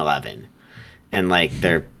 10 and 11. And like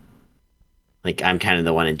they're like I'm kind of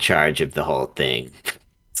the one in charge of the whole thing.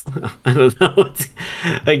 I don't know.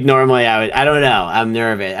 Like normally I don't know. I'm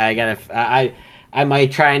nervous. I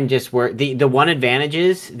might try and just work. The one advantage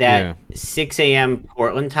is that 6 a.m.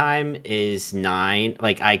 Portland time is 9.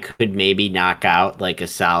 Like I could maybe knock out like a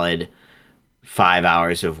solid 5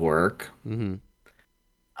 hours of work. And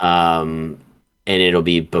it'll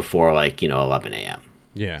be before like 11 a.m.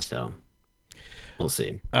 Yeah. So we'll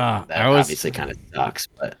see. That obviously kind of sucks,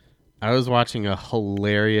 but I was watching a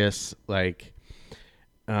hilarious I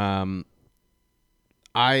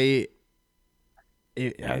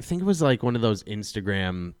think it was like one of those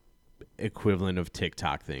Instagram equivalent of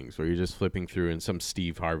TikTok things where you're just flipping through and some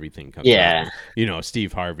Steve Harvey thing comes up.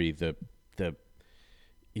 Steve Harvey, the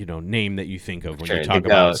name that you think of when you talk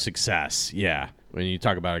about success. Yeah. When you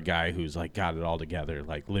talk about a guy who's like got it all together,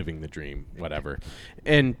 like living the dream, whatever.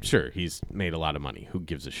 And sure, he's made a lot of money. Who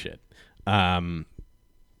gives a shit?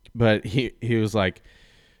 But he was like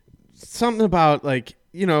something about like,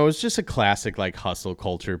 it was just a classic like hustle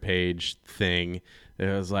culture page thing. It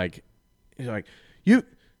was like, he's like, you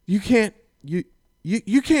can't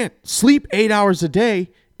sleep 8 hours a day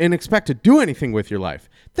and expect to do anything with your life.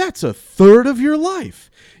 That's a third of your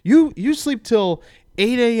life. You sleep till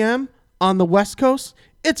 8 a.m. on the West Coast.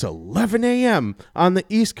 It's 11 a.m. on the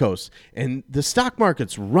East Coast, and the stock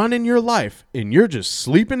market's running your life, and you're just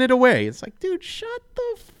sleeping it away. It's like, dude, shut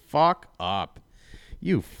the fuck up.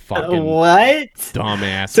 You fucking what?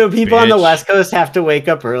 dumbass. So people on the bitch. West Coast have to wake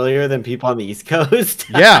up earlier than people on the East Coast?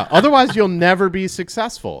 Yeah, otherwise you'll never be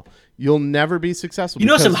successful. You'll never be successful. You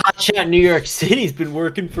know, some hot shot in New York City's been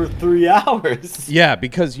working for 3 hours. Yeah,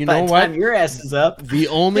 because you By know the what? time your ass is up. The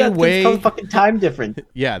only it's way called fucking time difference.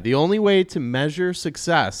 Yeah, the only way to measure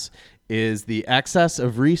success is the excess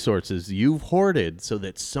of resources you've hoarded so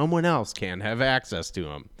that someone else can have access to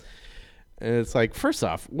them. And it's like, first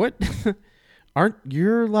off, what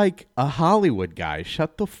you're like a Hollywood guy.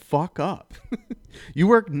 Shut the fuck up. You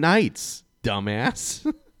work nights,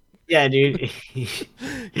 dumbass. Yeah, dude.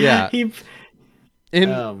 Yeah.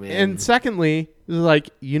 Oh, man. And secondly,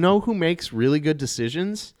 like, you know who makes really good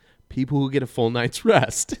decisions? People who get a full night's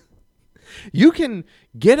rest. You can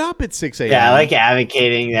get up at 6 a.m. Yeah, I like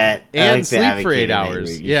advocating that. And sleep for 8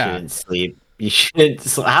 hours. You shouldn't sleep. You shouldn't.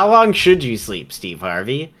 How long should you sleep, Steve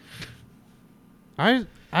Harvey?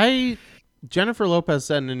 Jennifer Lopez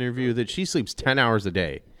said in an interview that she sleeps 10 hours a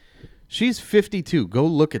day. She's 52. Go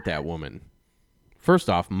look at that woman. First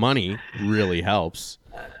off, money really helps.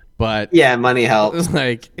 But yeah, money helps.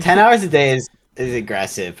 Like 10 hours a day is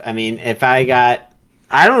aggressive. I mean, if I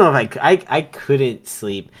don't know if I couldn't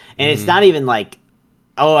sleep. And it's not even like,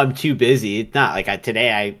 oh, I'm too busy. It's not like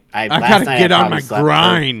today I gotta get on my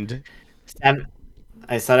grind.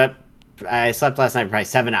 I slept last night for probably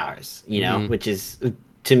 7 hours, which is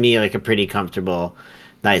to me like a pretty comfortable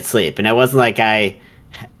night's sleep. And it wasn't like I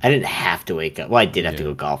didn't have to wake up. Well, I did have to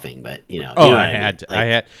go golfing, but I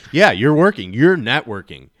had. Yeah, you're working. You're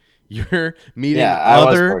networking. You're meeting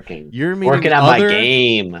You're meeting working on my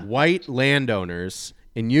game. White landowners,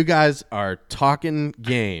 and you guys are talking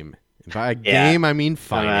game. And by game, I mean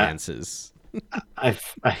finances. I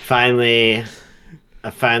finally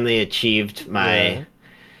achieved my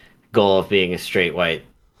goal of being a straight white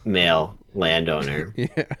male landowner.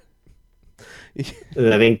 Yeah.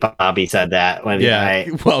 I think Bobby said that when I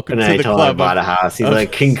told him I bought a house. He's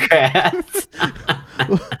like, "Congrats."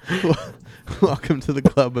 Welcome to the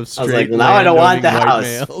club of straight. I was like, "Now I don't want the house."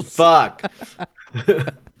 Males. Fuck.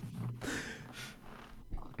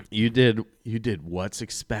 You did what's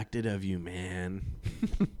expected of you, man.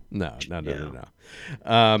 No.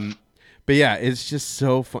 But yeah, it's just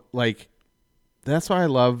so fun. Like, that's why I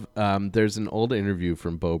love. There's an old interview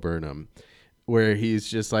from Bo Burnham where he's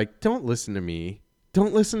just like, "Don't listen to me.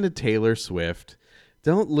 Don't listen to Taylor Swift.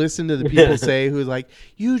 Don't listen to the people say who's like,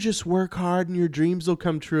 you just work hard and your dreams will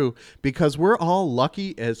come true," because we're all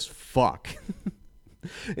lucky as fuck.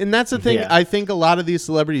 And that's the thing I think a lot of these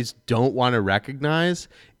celebrities don't want to recognize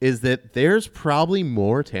is that there's probably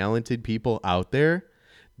more talented people out there.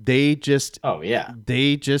 They just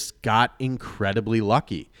got incredibly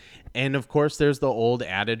lucky. And of course there's the old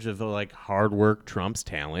adage of like hard work trumps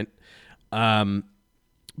talent.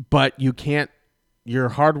 But your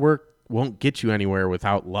hard work won't get you anywhere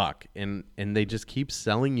without luck. And they just keep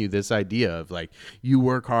selling you this idea of like, you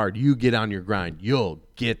work hard, you get on your grind, you'll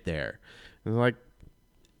get there. And like,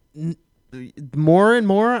 more and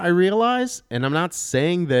more I realize, and I'm not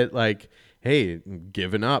saying that like, hey,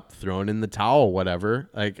 giving up, throwing in the towel, whatever.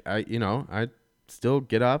 Like I still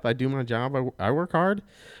get up, I do my job, I work hard.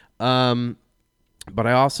 But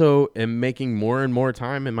I also am making more and more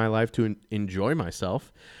time in my life to enjoy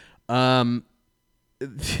myself. More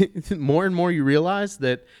and more you realize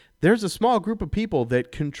that there's a small group of people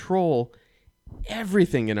that control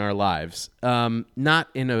everything in our lives. Not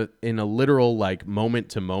in a literal like moment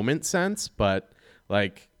to moment sense, but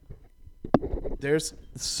like there's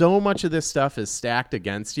so much of this stuff is stacked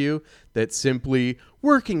against you that simply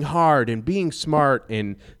working hard and being smart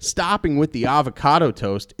and stopping with the avocado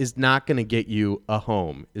toast is not going to get you a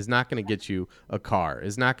home, is not going to get you a car,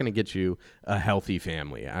 is not going to get you a healthy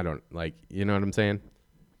family. I don't like, you know what I'm saying?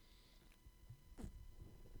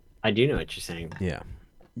 I do know what you're saying. Yeah.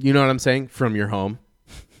 You know what I'm saying? From your home.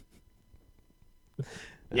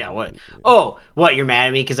 Yeah, what? Oh, what? You're mad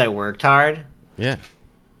at me because I worked hard? Yeah.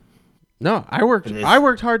 No, I worked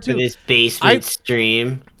hard too. For this basement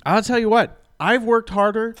stream. I'll tell you what. I've worked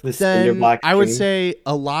harder than I would say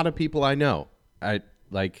a lot of people I know. I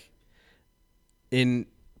like that's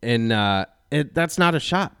not a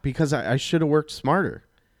shot because I should have worked smarter.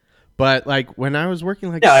 But like when I was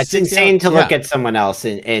working like it's insane to look at someone else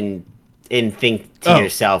and think to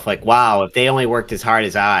yourself like, wow, if they only worked as hard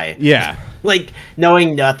as I. Yeah. Like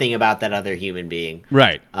knowing nothing about that other human being.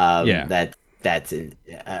 Right. That's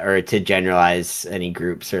or to generalize any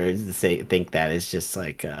groups or to think that is just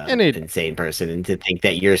like an insane person, and to think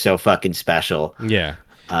that you're so fucking special. Yeah.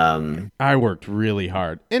 I worked really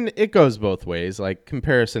hard, and it goes both ways. Like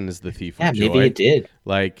comparison is the thief of joy. Maybe it did.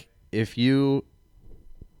 Like if you,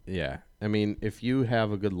 I mean, if you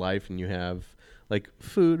have a good life and you have like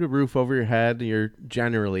food, a roof over your head, you're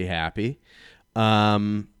generally happy.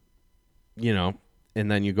 You know, and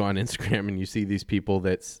then you go on Instagram and you see these people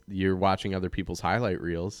you're watching other people's highlight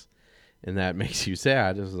reels, and that makes you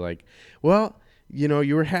sad. It's like, well, you know,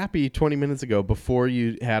 you were happy 20 minutes ago before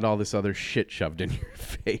you had all this other shit shoved in your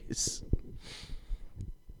face.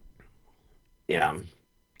 Yeah.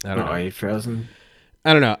 I don't know. Are you frozen?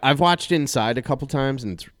 I don't know. I've watched Inside a couple times,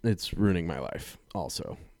 and it's ruining my life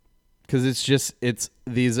also. Because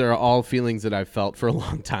these are all feelings that I've felt for a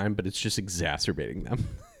long time, but it's just exacerbating them.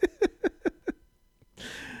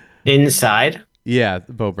 Inside? Yeah,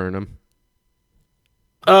 Bo Burnham.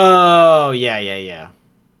 Oh, yeah.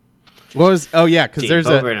 What was? Oh, yeah, because there's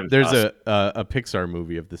awesome. a Pixar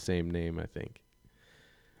movie of the same name, I think,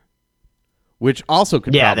 which also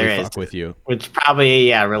could probably fuck with you. Which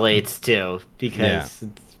probably relates too, because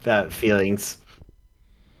it's about feelings.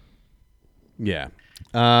 Yeah.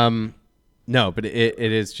 No, but it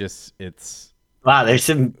is just it's. Wow, there's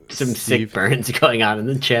some sick burns going on in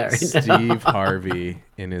the chat right now. Steve Harvey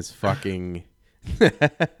in his fucking.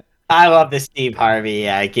 I love the Steve Harvey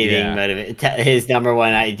getting motivated. His number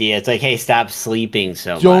one idea. It's like, hey, stop sleeping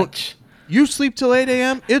so much. You sleep till 8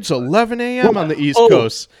 a.m.? It's 11 a.m. on the East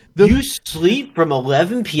Coast. You sleep from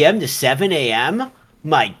 11 p.m. to 7 a.m.?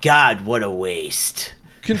 My God, what a waste.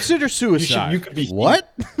 Consider suicide. You could be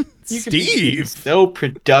what? Steve. Be so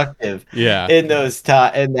productive in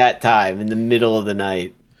that time, in the middle of the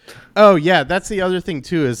night. Oh, yeah. That's the other thing,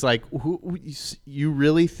 too, is like, you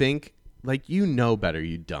really think, like, you know better,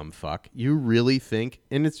 you dumb fuck. You really think,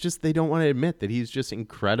 and it's just they don't want to admit that he's just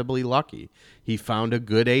incredibly lucky. He found a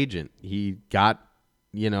good agent. He got,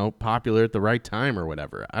 popular at the right time or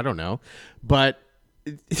whatever. I don't know. But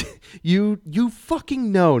you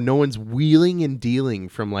fucking know no one's wheeling and dealing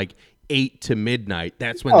from like 8 to midnight.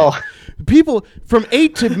 That's when people from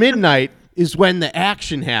 8 to midnight is when the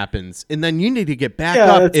action happens, and then you need to get back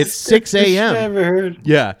up at 6 a.m. Never heard.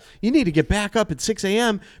 Yeah, you need to get back up at 6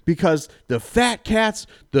 a.m. because the fat cats,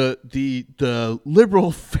 the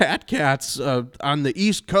liberal fat cats on the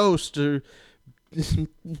East Coast, are,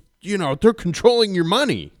 they're controlling your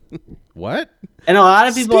money. What? And a lot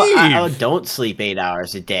of people don't sleep 8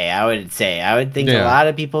 hours a day. I would think a lot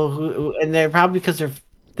of people who and they're probably because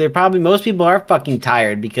most people are fucking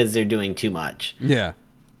tired because they're doing too much. Yeah.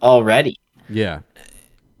 Already. Yeah.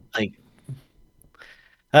 Like,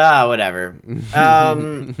 whatever.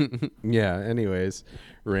 Yeah. Anyways,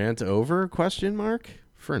 rant over? ?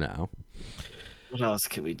 For now. What else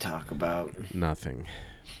can we talk about? Nothing.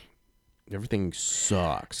 Everything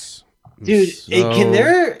sucks. Dude, can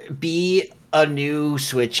there be a new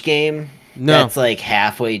Switch game that's like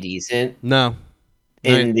halfway decent? No.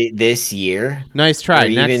 In this year? Nice try.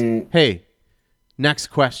 Next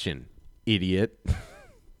question, idiot.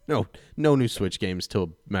 No new Switch games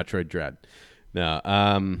till Metroid Dread. No.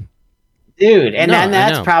 Dude, and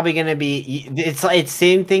that's probably going to be... It's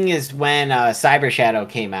same thing as when Cyber Shadow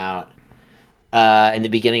came out in the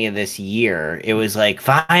beginning of this year. It was like,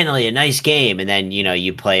 finally, a nice game. And then,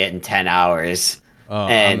 you play it in 10 hours.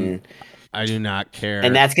 And I do not care.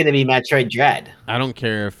 And that's going to be Metroid Dread. I don't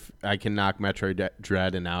care if I can knock Metroid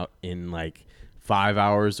Dread out in like 5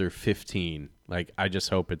 hours or 15. Like, I just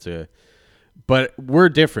hope it's a... But we're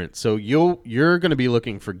different. So you're going to be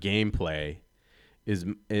looking for gameplay.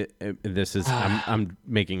 I'm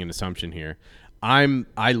making an assumption here.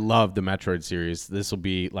 I love the Metroid series. This will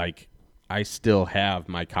be like, I still have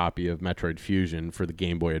my copy of Metroid Fusion for the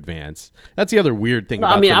Game Boy Advance. That's the other weird thing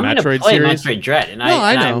about the Metroid series. Metroid Dread,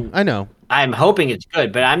 I know. I'm hoping it's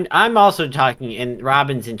good, but I'm also talking, and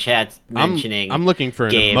Robin's in chat mentioning. I'm looking for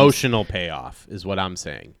an emotional payoff, is what I'm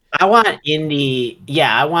saying. I want indie.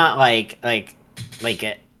 Yeah, I want like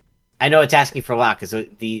I know it's asking for a lot because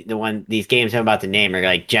these games I'm about to name are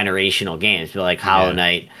like generational games, but like Hollow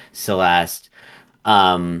Knight, Celeste,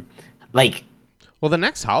 Well, the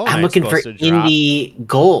next Hollow Knight. I'm looking for indie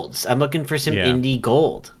golds. I'm looking for some indie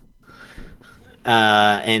gold.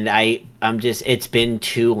 And I'm just, it's been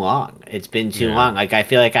too long. It's been too long. Like, I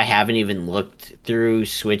feel like I haven't even looked through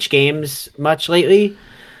Switch games much lately.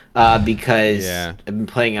 Because I've been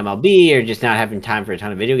playing MLB or just not having time for a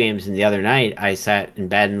ton of video games. And the other night I sat in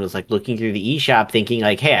bed and was like looking through the eShop thinking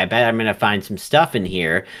like, hey, I bet I'm going to find some stuff in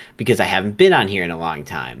here because I haven't been on here in a long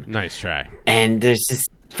time. Nice try. And there's just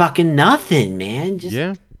fucking nothing, man.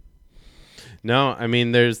 No, I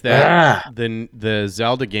mean, there's that the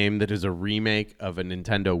Zelda game that is a remake of a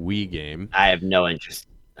Nintendo Wii game. I have no interest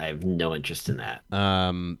in that.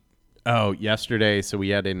 Yesterday, so we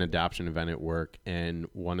had an adoption event at work, and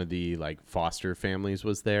one of the like foster families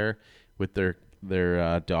was there with their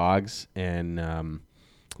their dogs, and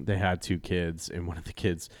they had 2 kids, and one of the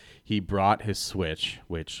kids, he brought his Switch,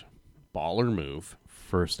 which baller move.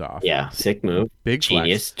 First off, Yeah, sick move. Big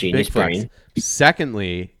genius, flex. genius Big flex. brain.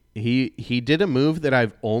 Secondly, he did a move that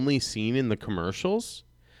I've only seen in the commercials,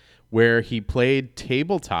 where he played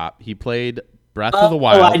tabletop. He played Breath of the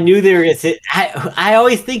Wild. Oh, I knew there is it. I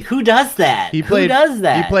always think, who does that? Who does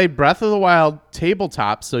that? He played Breath of the Wild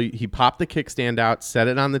tabletop. So he popped the kickstand out, set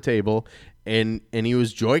it on the table, and he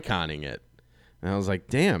was Joy-Conning it. And I was like,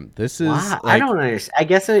 damn, this is. Wow, like, I don't understand. I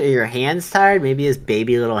guess your hands tired. Maybe his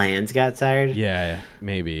baby little hands got tired. Yeah,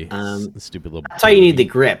 maybe. Stupid little. That's why you need the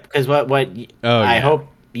grip, because I yeah. hope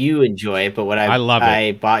you enjoy it. But I love it.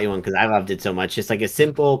 I bought you one because I loved it so much. Just like a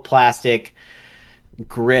simple plastic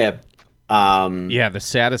grip. Yeah, the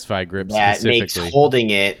Satisfy grip that specifically makes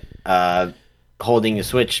holding the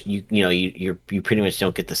Switch. You pretty much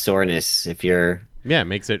don't get the soreness if you're. Yeah, it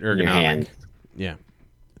makes it ergonomic. Your hand. Yeah,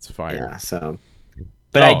 it's fire. Yeah, so.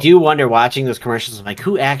 But I do wonder, watching those commercials, I'm like,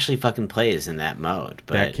 who actually fucking plays in that mode?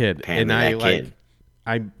 But that kid. And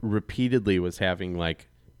I repeatedly was having like,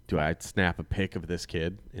 do I snap a pic of this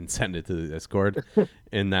kid and send it to the Discord?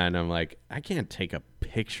 And then I'm like, I can't take a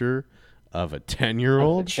picture of a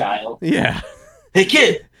 10-year-old child. Yeah. Hey,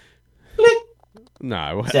 kid.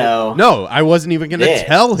 No, I wasn't even gonna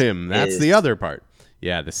tell him. That's the other part.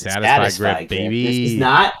 Yeah, the Satisfy grip, baby.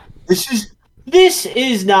 This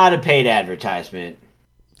is not a paid advertisement.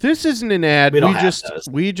 This isn't an ad.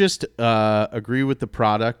 We just agree with the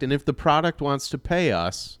product, and if the product wants to pay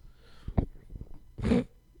us,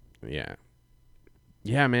 yeah,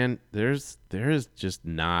 man. There is just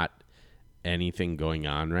not anything going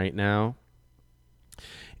on right now,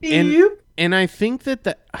 and I think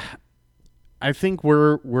I think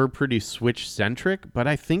we're pretty Switch centric, but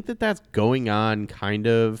I think that's going on kind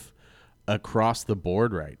of across the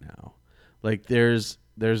board right now. Like there's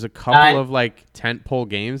a couple of like tentpole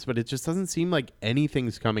games, but it just doesn't seem like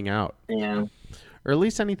anything's coming out. Yeah. Or at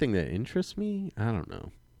least anything that interests me. I don't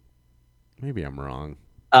know. Maybe I'm wrong.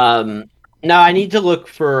 No, I need to look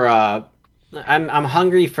for I'm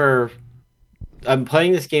hungry for I'm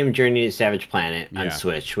playing this game Journey to Savage Planet on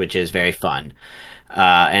Switch, which is very fun.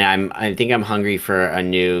 And I think I'm hungry for a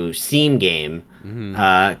new Steam game.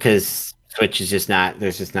 Cuz Switch is just not.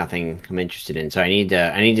 There's just nothing I'm interested in. So I need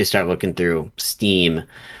to start looking through Steam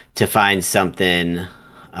to find something.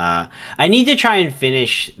 I need to try and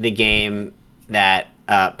finish the game that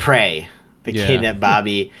Prey, the game that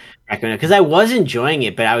Bobby recommended, because I was enjoying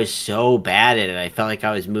it, but I was so bad at it. I felt like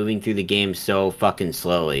I was moving through the game so fucking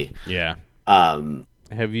slowly. Yeah.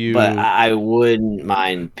 Have you? But I wouldn't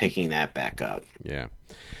mind picking that back up. Yeah.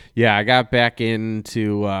 Yeah, I got back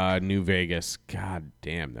into New Vegas. God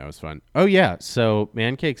damn, that was fun. Oh, yeah. So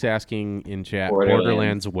Mancake's asking in chat,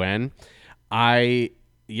 Borderlands when?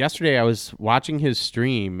 Yesterday I was watching his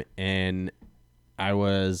stream, and I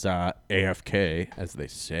was AFK, as they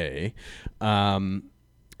say. And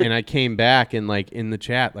I came back, and like in the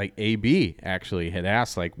chat, like AB actually had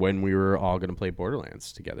asked like when we were all going to play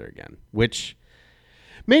Borderlands together again, which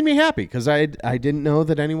made me happy because I didn't know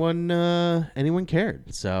that anyone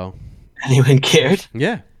cared. So anyone cared?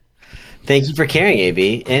 Yeah. Thank you for caring,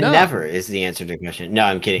 AB. And never is the answer to the question. No,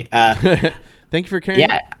 I'm kidding. Thank you for caring.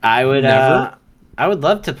 Yeah, I would. Never. I would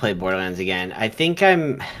love to play Borderlands again. I think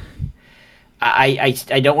I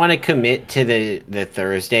don't want to commit to the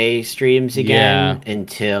Thursday streams again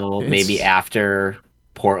until maybe after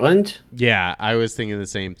Portland. Yeah, I was thinking the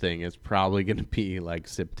same thing. It's probably going to be like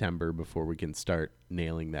September before we can start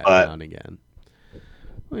nailing that down again.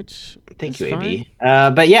 Which thank you, AB.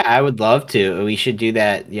 But yeah, I would love to. We should do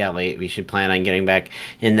that. Yeah, we should plan on getting back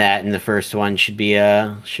in that. And the first one should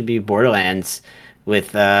be Borderlands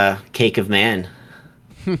with Cake of Man.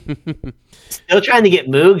 Still trying to get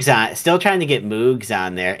Moogs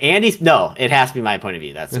on there. Andy's it has to be my point of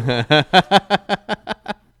view. That's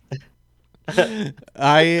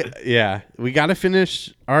we got to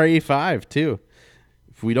finish RE5 too.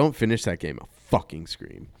 If we don't finish that game, I'll fucking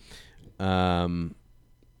scream.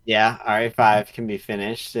 Yeah, RE5 can be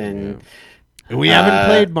finished, and we haven't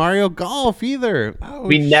played Mario Golf either.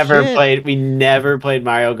 We never played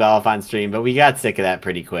Mario Golf on stream, but we got sick of that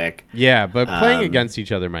pretty quick. Yeah, but playing against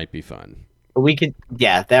each other might be fun. We could,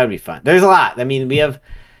 that would be fun. There's a lot. I mean, we have.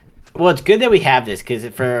 Well, it's good that we have this because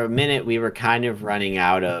for a minute we were kind of running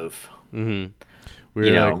out of. Mm-hmm.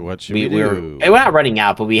 We were like, what should we do? We're not running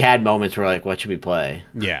out, but we had moments where like, what should we play?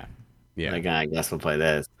 Yeah. Like, I guess we'll play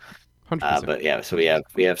this. 100%. But yeah, so we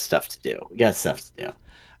have stuff to do. We got stuff to do.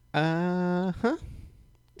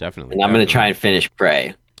 Definitely. And I'm gonna try and finish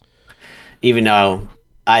Prey, even though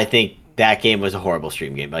I think that game was a horrible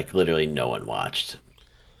stream game. Like literally no one watched.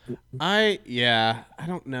 I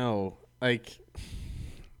don't know. Like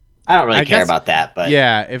I don't really care about that, but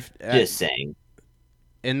if just saying.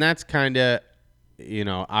 And that's kind of,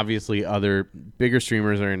 obviously other bigger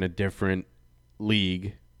streamers are in a different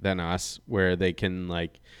league than us where they can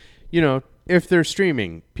if they're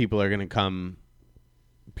streaming, people are going to come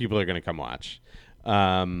watch.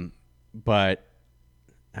 But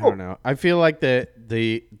I don't know. I feel like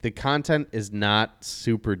the content is not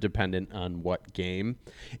super dependent on what game.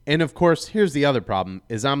 And of course, here's the other problem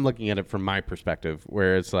is I'm looking at it from my perspective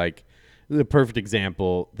where it's like the perfect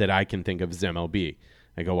example that I can think of is MLB.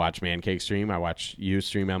 I go watch Mancake stream. I watch you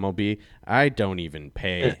stream MLB. I don't even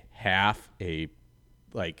pay half a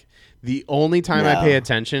the only time I pay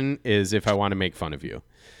attention is if I want to make fun of you.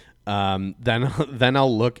 Then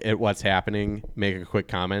I'll look at what's happening, make a quick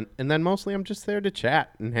comment, and then mostly I'm just there to chat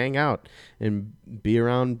and hang out and be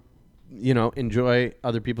around, enjoy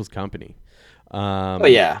other people's company. For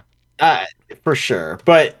sure.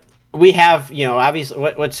 But we have, obviously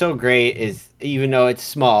what's so great is even though it's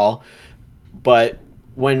small, but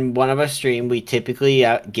when one of us stream, we typically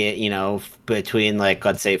get, between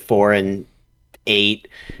let's say 4 and 8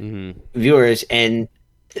 viewers. And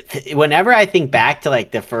whenever I think back to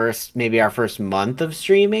our first month of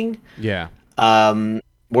streaming, where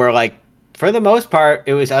for the most part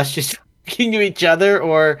it was us just talking to each other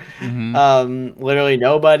or literally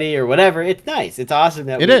nobody or whatever. It's nice. It's awesome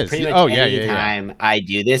that pretty much any time I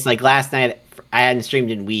do this. Like last night, I hadn't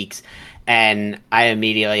streamed in weeks, and I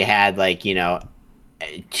immediately had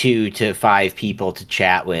 2 to 5 people to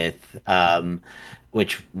chat with,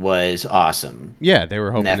 which was awesome. Yeah, they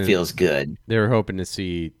were hoping that feels good. They were hoping to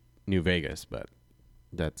see New Vegas, but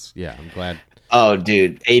I'm glad. Oh,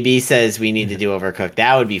 dude, AB says we need to do Overcooked.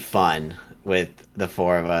 That would be fun with the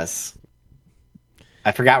 4 of us.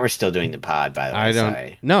 I forgot we're still doing the pod, by the way.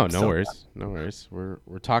 Sorry. No worries. No worries. We're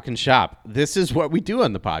talking shop. This is what we do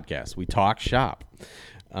on the podcast. We talk shop.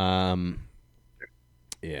 Yeah.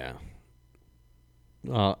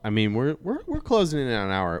 Well, I mean, we're closing in on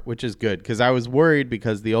an hour, which is good because I was worried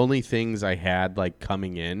because the only things I had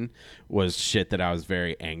coming in was shit that I was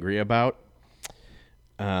very angry about,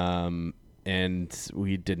 and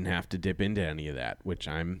we didn't have to dip into any of that, which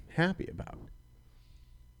I'm happy about.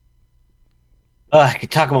 I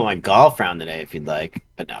could talk about my golf round today if you'd like,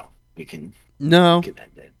 but no, we can. No. We can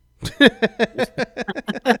end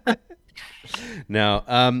it.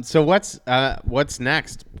 No. So what's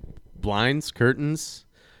next? Blinds, curtains.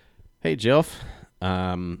 Hey, Jilf.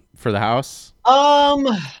 For the house.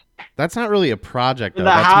 That's not really a project though.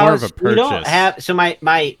 That's more of a purchase. We don't have. So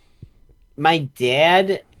my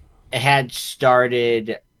dad had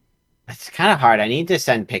started. It's kind of hard. I need to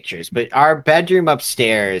send pictures, but our bedroom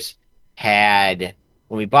upstairs had,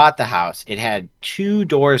 when we bought the house, it had 2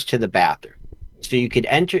 doors to the bathroom. So you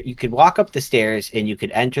could walk up the stairs and you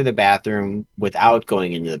could enter the bathroom without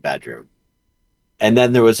going into the bedroom. And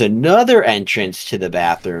then there was another entrance to the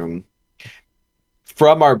bathroom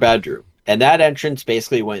from our bedroom. And that entrance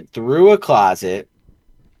basically went through a closet.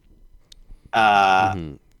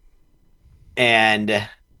 And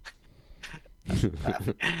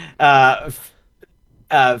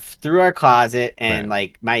through our closet, and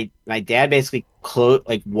right. My dad basically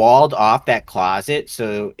walled off that closet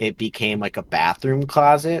so it became a bathroom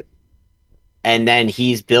closet. And then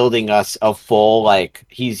he's building us a full,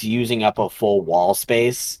 he's using up a full wall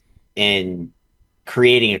space in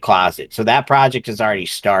creating a closet. So that project has already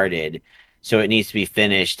started. So it needs to be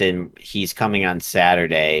finished, and he's coming on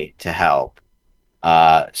Saturday to help.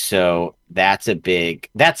 So that's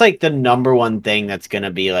that's the number one thing that's going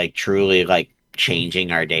to be truly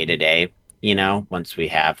changing our day to day, once we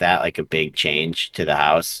have that, a big change to the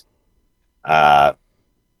house. And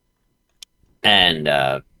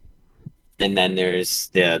then there's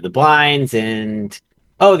the blinds, and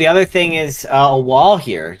the other thing is a wall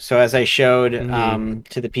here. So as I showed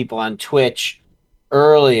to the people on Twitch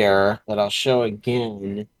earlier, that I'll show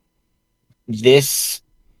again, this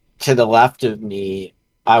to the left of me,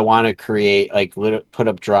 I want to create put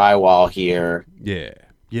up drywall here. Yeah.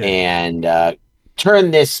 And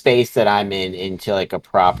turn this space that I'm in into a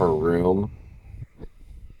proper room.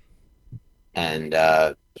 And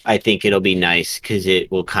I think it'll be nice because it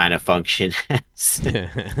will kind of function as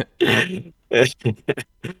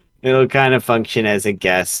it'll kind of function as a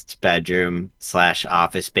guest bedroom /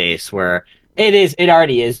 office space, where it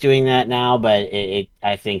already is doing that now, but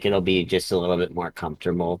I think it'll be just a little bit more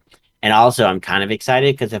comfortable. And also I'm kind of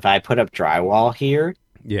excited because if I put up drywall here,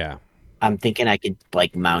 I'm thinking I could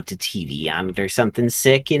mount a TV on it or something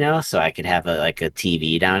sick, so I could have a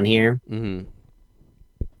TV down here.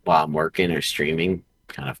 while I'm working or streaming.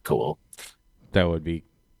 Kind of cool. That would be,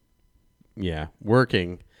 yeah,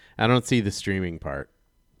 working. I don't see the streaming part.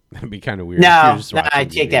 That'd be kind of weird. No, I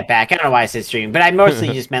take that back. I don't know why I said streaming, but I mostly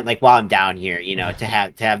just meant like while I'm down here, to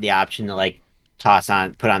have the option to like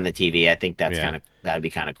put on the TV. I think that'd be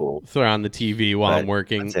kind of cool. Throw on the TV while I'm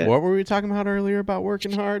working. What were we talking about earlier about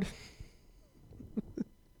working hard?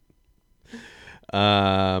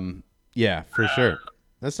 Yeah, for sure.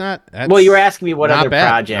 That's well, you were asking me what other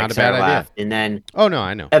projects are left, and then oh no,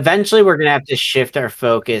 I know. Eventually, we're gonna have to shift our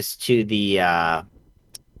focus to the outside,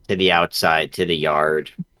 to the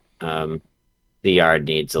yard. The yard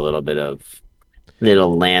needs a little bit of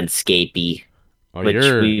landscapey, which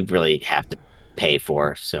we really have to pay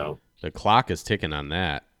for. So the clock is ticking on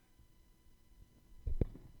that.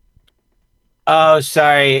 Oh,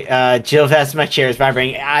 sorry, Jill. That's my chair is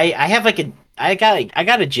vibrating. I have I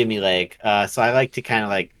got a Jimmy leg, so I like to kind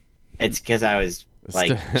of like. It's because I was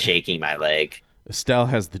like shaking my leg. Estelle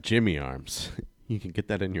has the Jimmy arms. You can get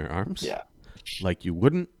that in your arms. Yeah, like you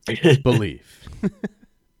wouldn't believe.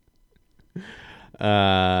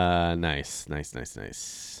 Nice.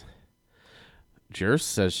 Jers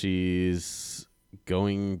says she's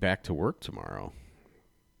going back to work tomorrow.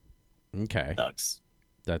 Okay,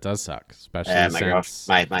 that does suck, especially since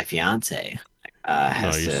my fiance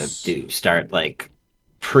has to start like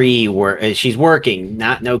pre-work. She's working,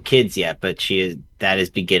 no kids yet, but that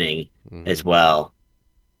is beginning as well.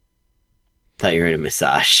 Thought you were in a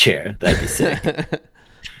massage chair. That'd be sick.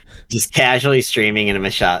 Just casually streaming in a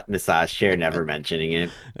massage chair, never mentioning it.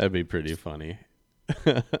 That'd be pretty funny.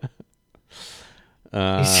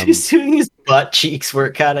 He's just doing his butt cheeks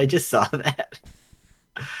workout. I just saw that.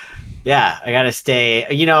 Yeah, I gotta stay.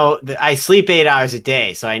 I sleep 8 hours a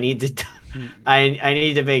day, so I need to. I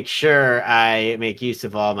need to make sure I make use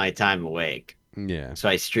of all my time awake. Yeah. So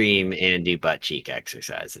I stream and do butt cheek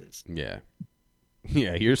exercises. Yeah.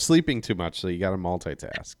 Yeah, you're sleeping too much, so you got to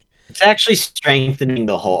multitask. It's actually strengthening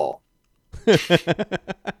the whole.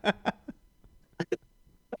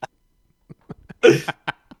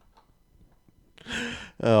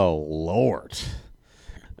 Oh, Lord.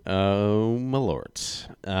 Oh, my Lord.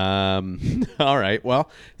 All right. Well,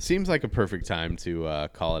 seems like a perfect time to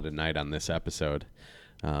call it a night on this episode.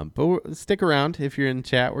 But stick around if you're in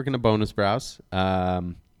chat. We're going to bonus browse.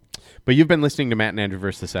 But you've been listening to Matt and Andrew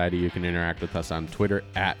vs. Society. You can interact with us on Twitter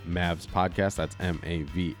at Mavs Podcast. That's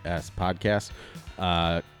MAVS Podcast.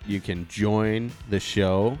 You can join the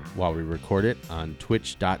show while we record it on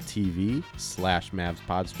twitch.tv/Mavs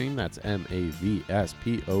Podstream. That's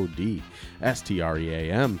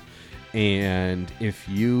MAVSPODSTREAM. And if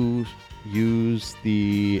you use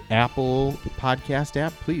the Apple Podcast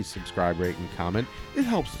app, please subscribe, rate, and comment. It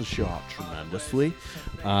helps the show out tremendously.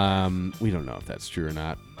 We don't know if that's true or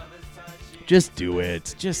not. Just do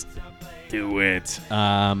it.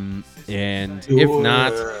 And if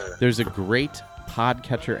not, there's a great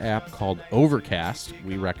podcatcher app called Overcast.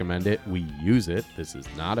 We recommend it. We use it. This is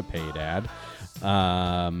not a paid ad.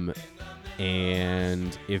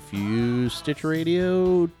 And if you use Stitcher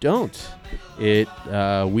Radio, don't. It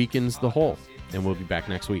weakens the whole. And we'll be back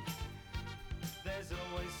next week.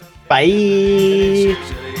 Bye.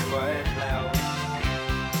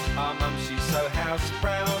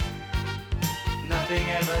 Nothing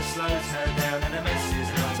ever slows her down, and a mess is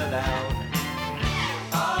not allowed.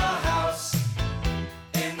 Our house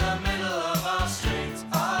in the middle of our street.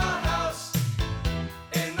 Our house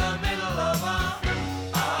in the middle of our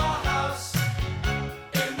house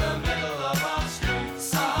in the middle of our street.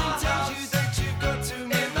 Something tells you that you've got to in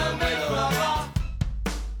the middle of our.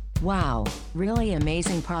 Wow, really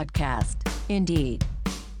amazing podcast, indeed.